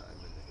point in time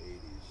in the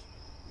 80s,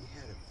 he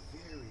had a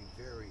very,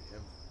 very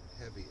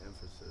heavy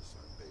emphasis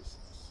on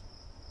basics.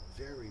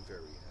 Very,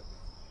 very heavy.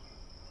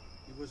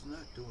 He was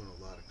not doing a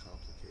lot of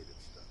complicated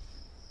stuff.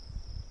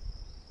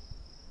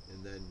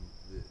 And then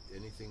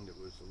anything that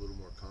was a little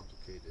more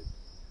complicated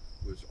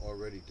was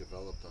already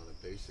developed on a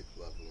basic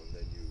level, and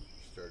then you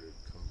started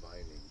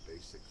combining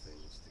basic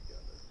things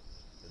together.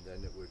 And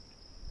then it would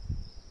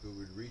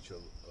reach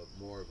a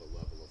more of a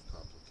level of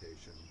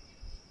complication,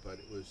 but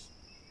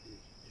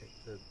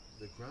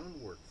the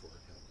groundwork for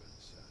it had been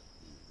set.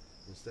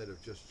 Instead of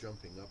just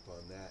jumping up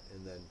on that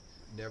and then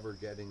never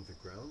getting the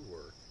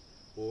groundwork,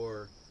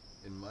 or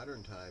in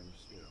modern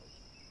times,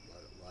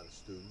 a lot of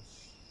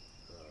students,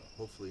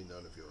 hopefully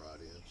none of your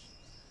audience,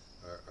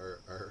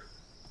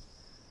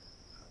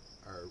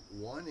 are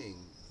wanting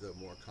the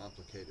more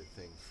complicated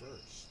thing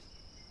first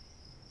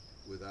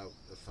without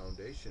a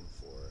foundation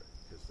for it,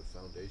 because the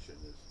foundation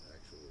is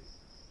actually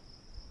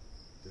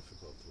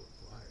difficult to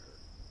acquire.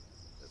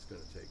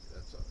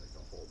 That's like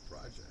a whole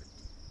project.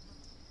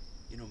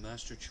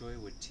 Master Choi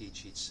would teach,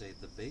 he'd say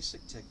the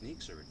basic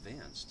techniques are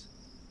advanced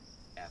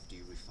after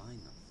you refine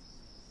them.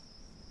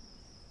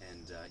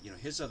 And,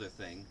 his other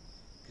thing,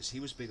 because he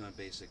was big on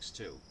basics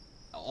too,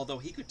 although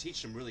he could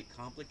teach some really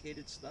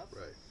complicated stuff.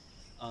 Right.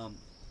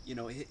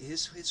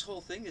 His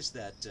whole thing is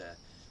that,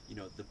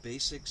 the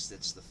basics,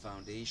 that's the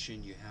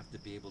foundation, you have to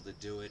be able to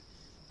do it.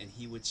 And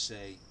he would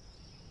say,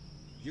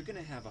 you're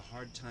going to have a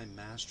hard time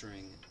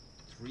mastering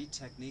 3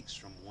 techniques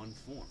from one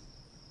form.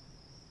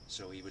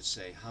 So he would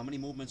say, how many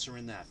movements are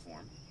in that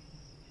form?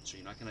 So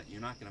you're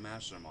not gonna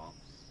master them all.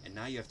 And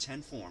now you have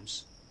 10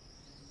 forms.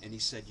 And he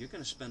said, you're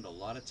going to spend a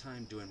lot of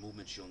time doing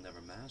movements you'll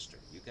never master.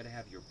 You've got to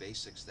have your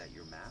basics that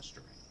you're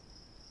mastering.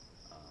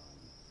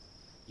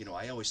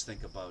 I always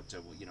think about,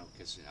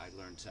 because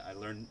I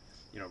learned,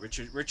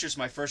 Richard's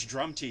my first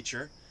drum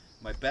teacher,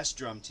 my best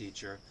drum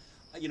teacher.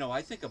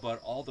 I think about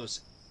all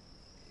those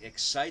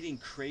exciting,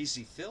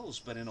 crazy fills,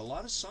 but in a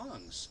lot of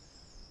songs,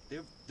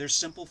 they're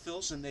simple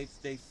fills and they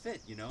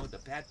fit. The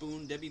Pat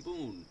Boone, Debbie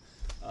Boone,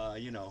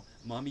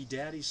 mommy,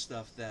 daddy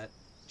stuff that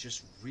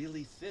just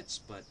really fits,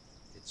 but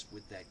it's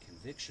with that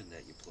conviction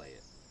that you play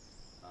it.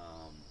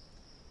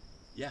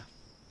 Yeah.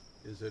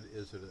 Is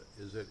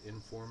it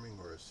informing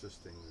or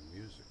assisting the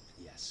music?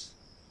 Yes.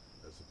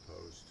 As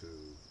opposed to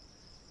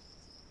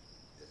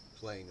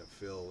playing a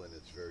fill and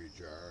it's very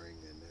jarring,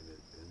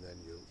 and then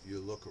you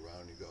look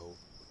around and you go,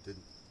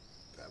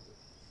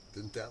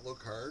 didn't that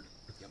look hard?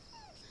 Yep.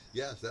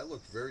 Yes, that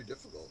looked very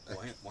difficult.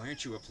 Why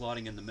aren't you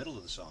applauding in the middle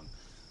of the song?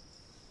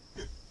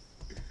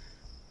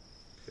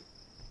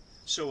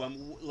 So,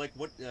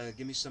 what?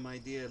 Give me some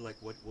idea.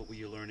 What were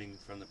you learning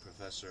from the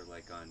professor?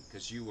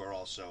 Because you were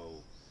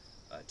also,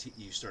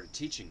 you started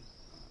teaching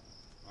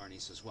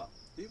Arnis as well.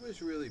 He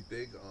was really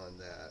big on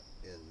that.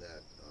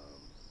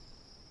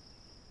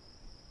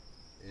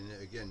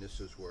 And again, this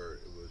is where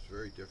it was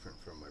very different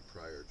from my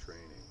prior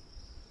training.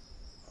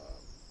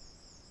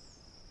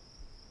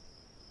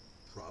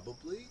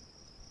 Probably,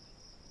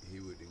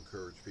 he would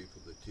encourage people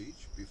to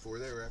teach before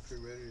they were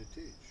actually ready to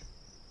teach.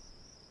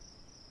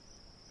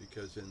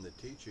 Because in the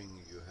teaching,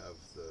 you have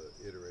the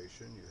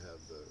iteration, you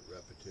have the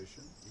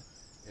repetition,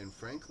 and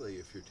frankly,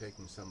 if you're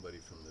taking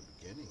somebody from the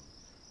beginning,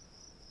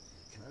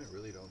 you kind of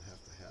really don't have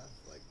to have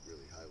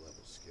really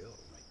high-level skill,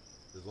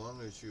 as long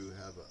as you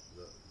have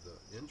the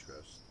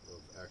interest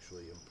of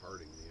actually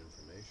imparting the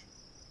information.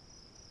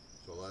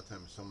 So a lot of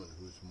times, someone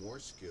who's more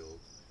skilled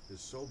is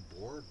so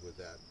bored with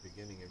that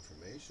beginning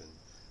information,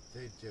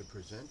 they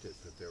present it,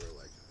 but they were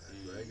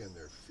dragging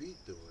their feet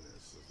doing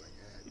this. It's like,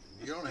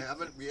 you don't have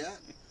it yet.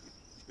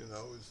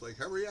 It's like,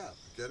 hurry up,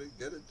 get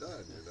it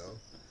done,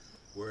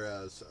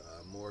 Whereas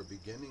a more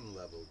beginning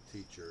level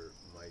teacher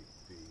might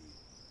be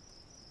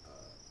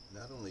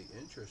not only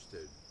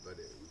interested, but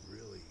it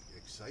really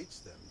excites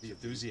them. The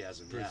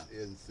enthusiasm,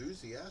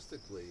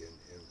 enthusiastically,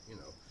 and you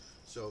know.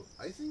 So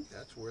I think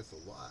that's worth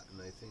a lot,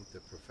 and I think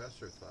the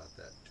professor thought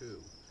that too.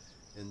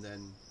 And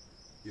then,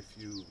 if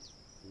you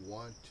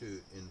want to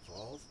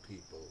involve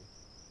people,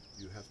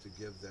 you have to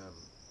give them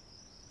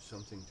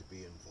something to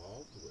be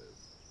involved with,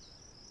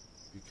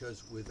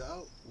 because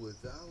without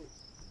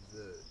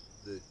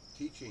the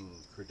teaching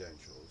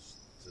credentials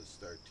to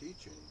start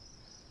teaching,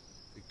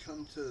 you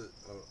come to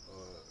a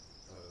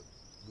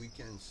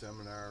weekend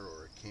seminar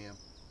or a camp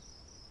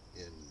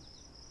in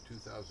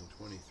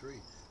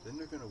 2023, then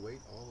they're going to wait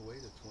all the way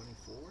to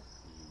 24,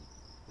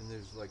 and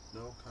there's like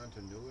no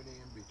continuity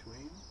in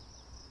between.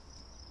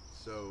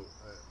 So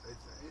I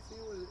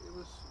think it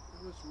was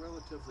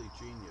relatively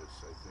genius,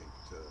 I think,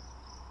 to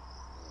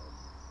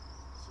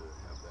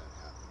have that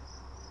happen.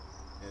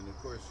 And of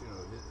course, you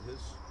know,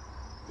 his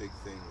big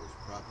thing was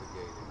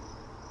propagating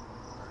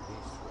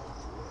Arnis throughout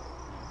the world.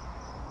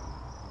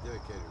 He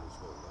dedicated his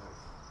whole life.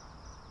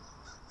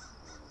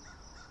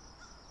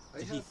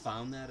 Did he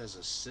found that as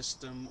a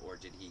system, or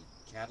did he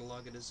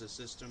catalog it as a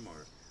system,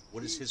 or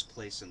what is his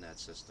place in that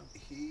system?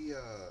 He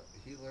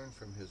learned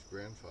from his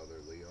grandfather,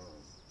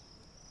 Leon,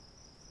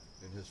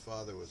 and his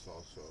father was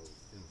also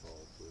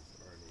involved with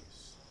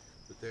Arnis,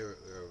 but they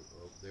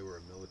were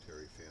a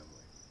military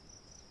family.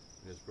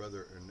 And his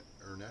brother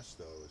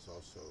Ernesto is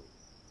also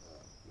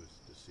was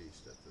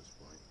deceased at this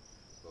point,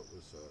 but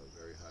was a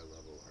very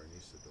high-level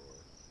Arnisador.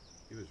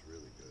 He was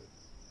really good,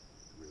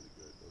 really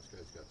good. Those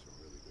guys got some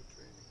really good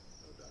training,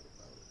 no doubt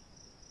about it.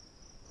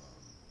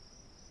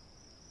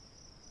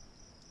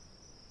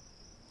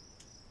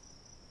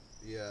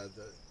 Yeah,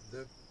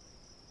 the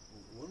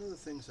one of the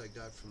things I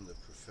got from the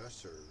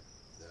professor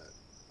that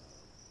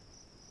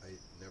I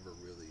never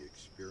really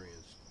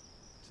experienced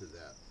to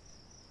that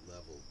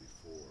level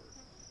before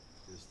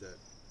is that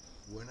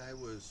when I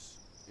was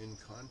in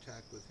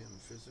contact with him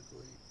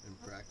physically and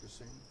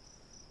practicing,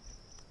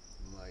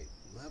 my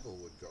level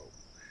would go.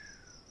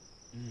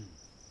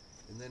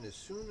 And then as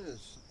soon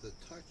as the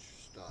touch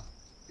stopped,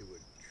 it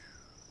would.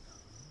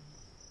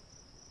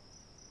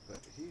 But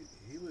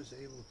he was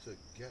able to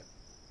get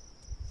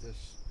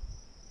this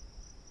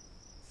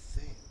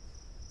thing.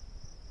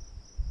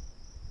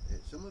 And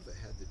some of it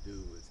had to do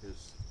with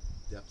his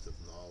depth of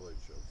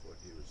knowledge of what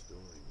he was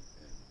doing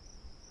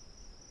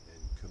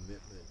and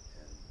commitment,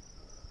 and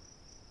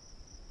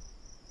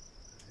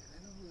I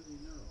don't really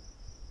know.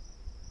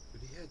 But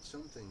he had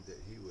something that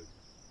he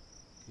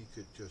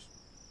could just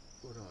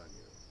put on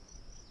you.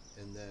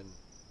 And then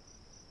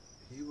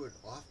he would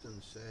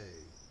often say,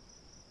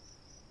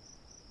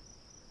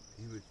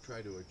 he would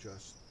try to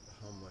adjust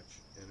how much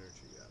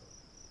energy out.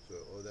 So,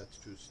 oh, that's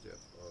too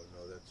stiff. Oh,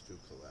 no, that's too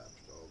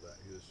collapsed. All that.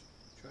 He was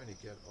trying to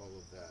get all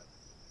of that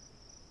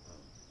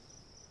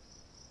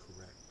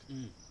correct.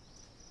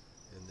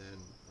 And then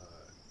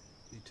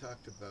he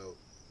talked about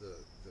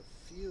the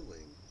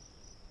feeling,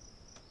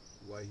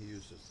 why he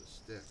uses the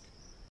stick.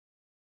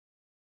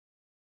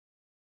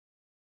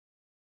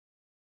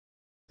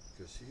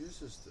 Because he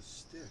uses the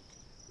stick,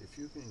 if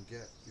you can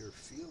get your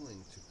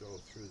feeling to go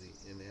through the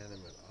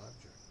inanimate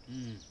object,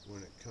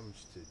 when it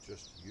comes to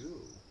just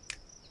you,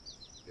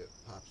 it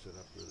pops it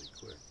up really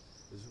quick.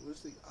 It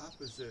was the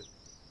opposite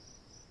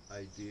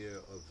idea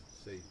of,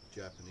 say,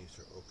 Japanese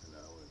or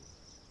Okinawan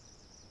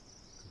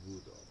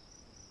Kabudo,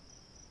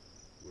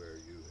 where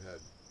you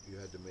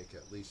had to make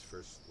at least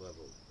first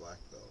level black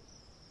belt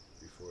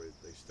before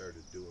they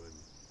started doing,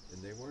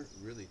 and they weren't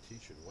really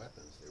teaching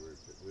weapons, they were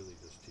really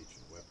just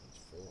teaching weapons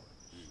forms.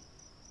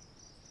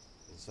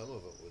 And some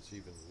of it was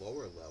even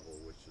lower level,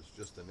 which is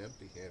just an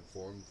empty hand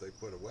form they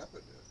put a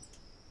weapon in.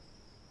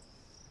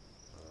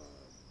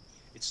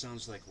 It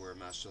sounds like where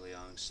Master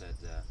Liang said,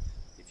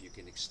 if you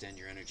can extend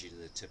your energy to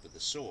the tip of the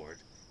sword,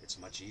 it's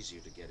much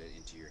easier to get it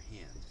into your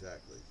hand.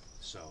 Exactly.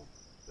 So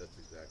that's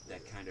exactly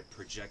that kind of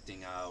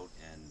projecting out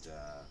and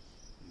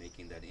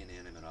making that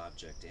inanimate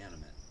object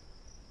animate.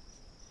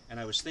 And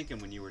I was thinking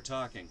when you were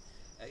talking,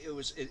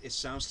 it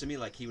sounds to me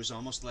like he was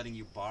almost letting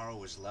you borrow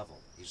his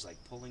level. He's like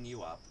pulling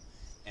you up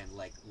and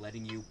like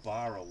letting you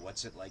borrow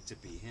what's it like to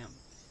be him,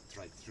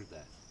 like through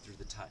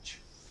the touch.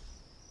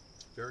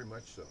 Very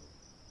much so.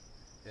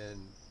 And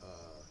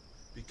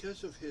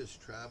because of his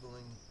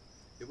traveling,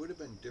 it would have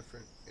been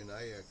different, and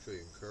I actually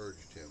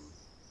encouraged him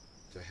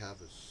to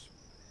have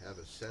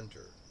a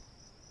center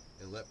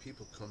and let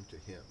people come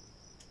to him.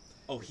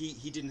 Oh,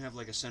 he didn't have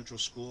like a central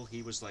school.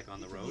 He was like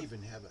on the road. He didn't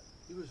even have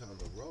he was on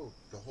the road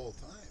the whole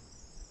time.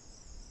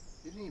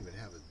 He didn't even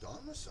have a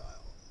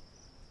domicile.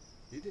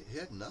 He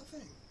had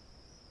nothing.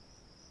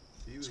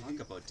 Talk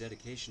about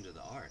dedication to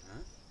the art,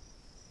 huh?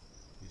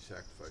 He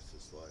sacrificed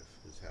his life,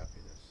 his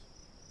happiness,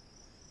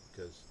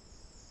 because,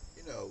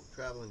 you know,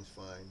 traveling's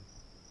fine,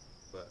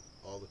 but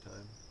all the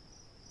time.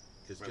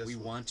 Right, we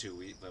want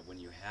to, but when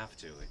you have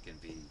to, it can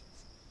be.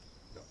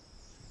 No.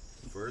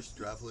 First,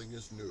 traveling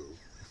is new.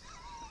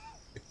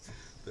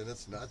 Then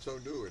it's not so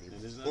new anymore.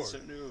 It is not so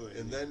new anymore.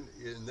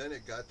 And then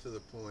it got to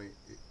the point,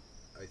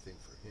 I think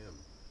for him,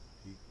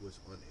 he was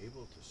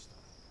unable to stop.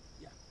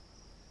 Yeah.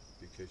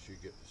 because you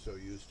get so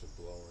used to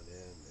blowing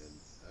in, and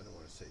I don't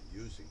want to say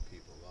using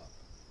people up,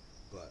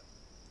 but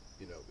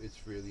you know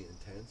it's really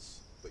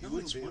intense. But No, you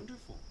wouldn't it's be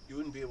wonderful. you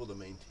wouldn't be able to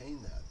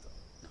maintain that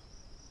though. No.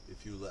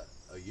 If you let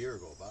a year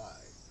go by,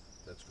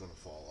 that's going to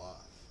fall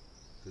off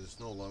because it's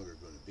no longer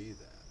going to be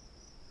that.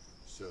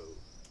 So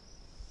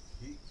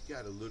he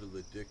got a little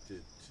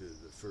addicted to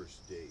the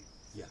first date.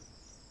 Yeah.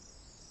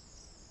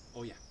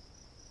 Oh yeah.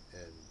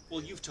 And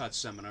well, you've taught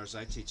seminars.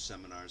 I teach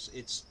seminars.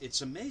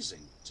 It's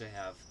amazing to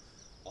have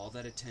all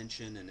that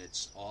attention, and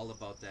it's all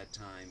about that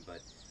time.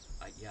 But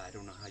I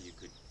don't know how you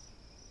could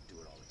do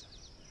it all the time.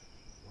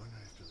 One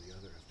after the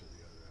other, after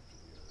the other, after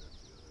the other,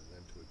 after the other, and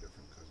then to a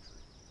different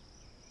country.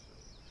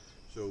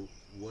 So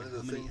one of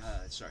the things.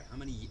 How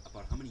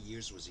many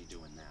years was he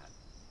doing that?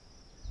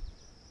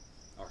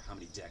 Or how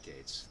many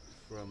decades?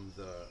 From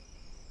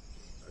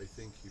I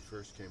think he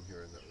first came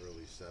here in the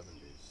early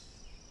 70s.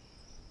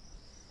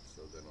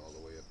 So then all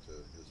the way up to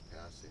his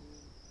passing,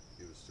 and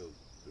he was still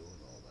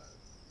doing all that.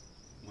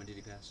 When did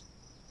he pass?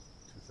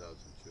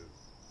 2002.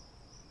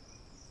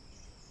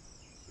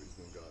 So he's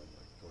been gone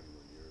like 21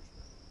 years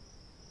now.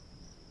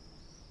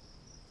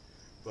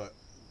 But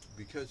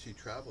because he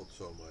traveled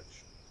so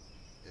much,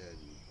 and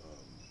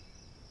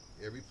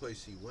every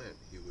place he went,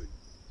 he would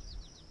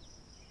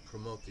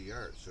promote the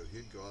art. So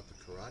he'd go out to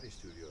karate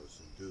studios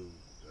and do,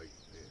 like,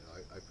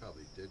 I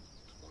probably did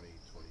 20,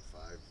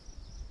 25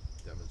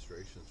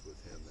 demonstrations with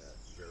him at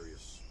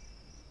various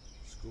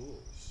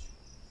schools.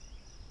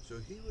 So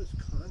he was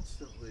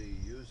constantly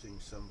using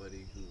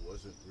somebody who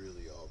wasn't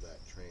really all that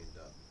trained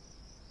up.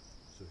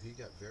 So he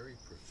got very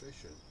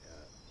proficient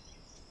at,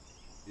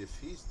 if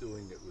he's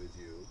doing it with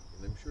you,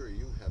 and I'm sure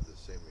you have the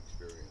same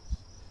experience,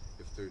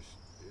 if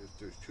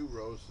there's two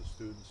rows of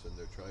students and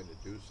they're trying to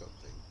do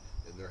something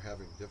and they're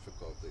having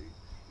difficulty,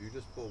 you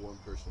just pull one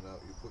person out,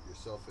 you put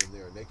yourself in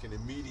there, and they can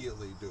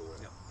immediately do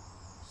it. Yep.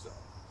 So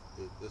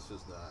this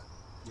is not,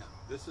 Yeah.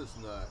 this is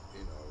not,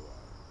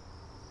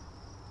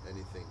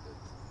 anything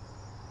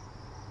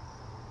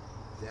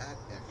that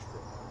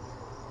extraordinary.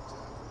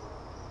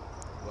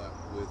 But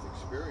with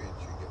experience,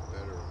 you get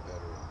better and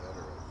better and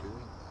better at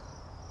doing that.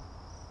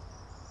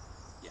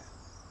 Yeah.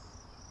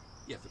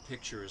 Yeah. If a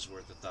picture is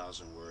worth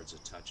 1,000 words, a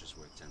touch is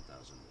worth 10,000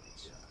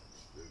 words. Yeah,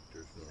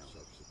 there's no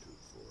substitute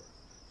for it.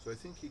 So I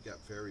think he got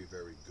very,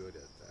 very good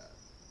at that.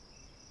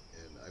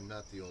 And I'm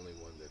not the only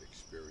one that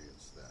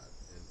experienced that.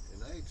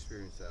 And I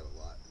experienced that a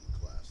lot in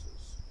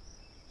classes.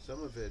 Some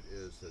of it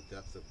is the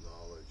depth of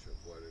knowledge of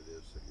what it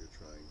is that you're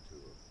trying to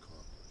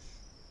accomplish.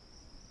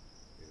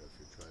 You know, if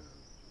you're trying to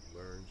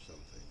learn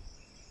something,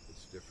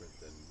 it's different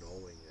than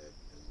knowing it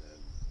and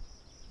then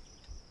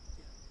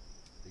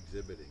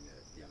exhibiting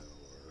it,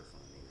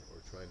 or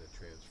trying to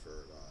transfer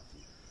it off.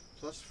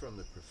 Plus, from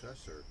the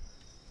professor,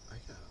 I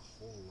got a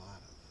whole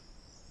lot of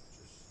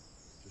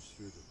just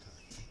through the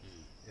touch.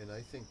 And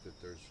I think that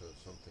there's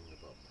something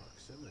about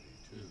proximity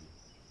too,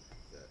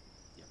 that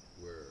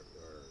where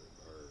our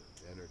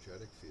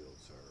energetic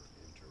fields are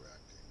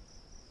interacting,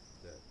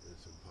 that is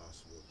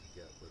impossible to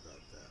get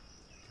without that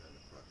kind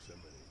of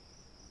proximity.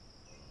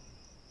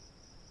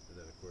 And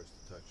then of course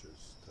the touch is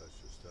touch.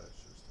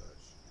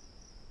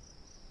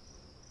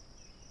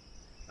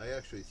 I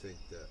actually think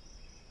that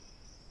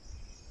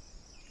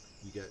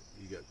you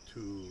get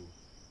two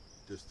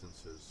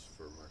distances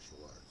for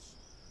martial arts.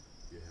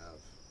 You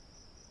have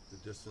the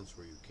distance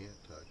where you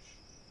can't touch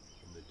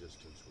and the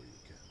distance where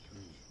you can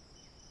touch.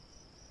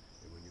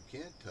 And when you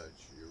can't touch,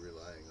 you're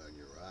relying on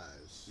your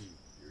eyes,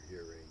 your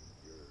hearing,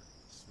 your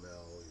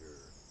smell, your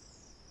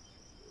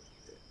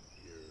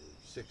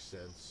sixth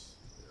sense,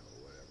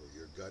 whatever,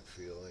 your gut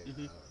feeling, I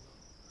don't know.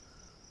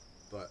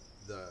 But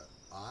the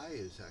eye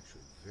is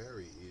actually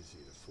very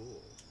easy to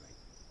fool. Right.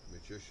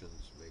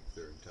 Magicians make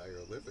their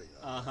entire living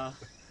on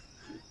it.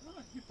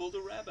 You pulled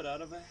a rabbit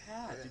out of a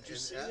hat. Did you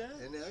see that?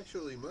 And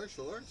actually,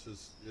 martial arts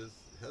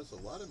has a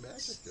lot of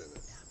magic in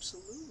it.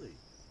 Absolutely.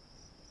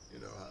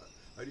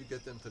 How do you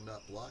get them to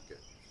not block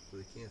it so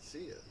they can't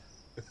see it?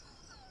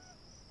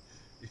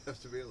 You have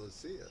to be able to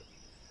see it.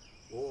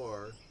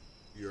 Or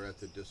you're at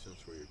the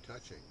distance where you're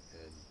touching,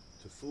 and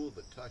to fool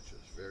the touch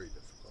is very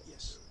difficult to do.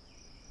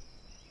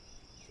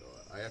 So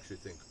I actually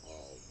think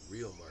all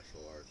real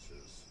martial arts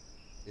is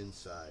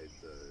inside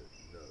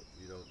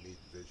you don't need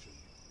vision.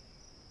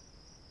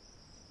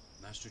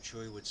 Master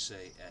Choi would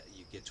say,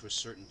 you get to a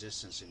certain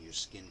distance and your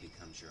skin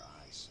becomes your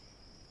eyes.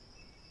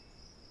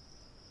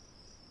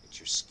 It's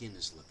your skin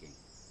is looking.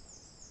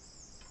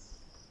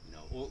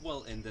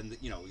 Well, and then,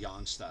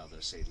 Yang style,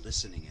 they say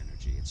listening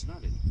energy. It's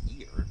not an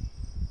ear,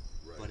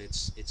 but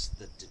it's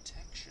the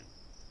detection.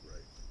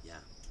 Right.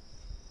 Yeah.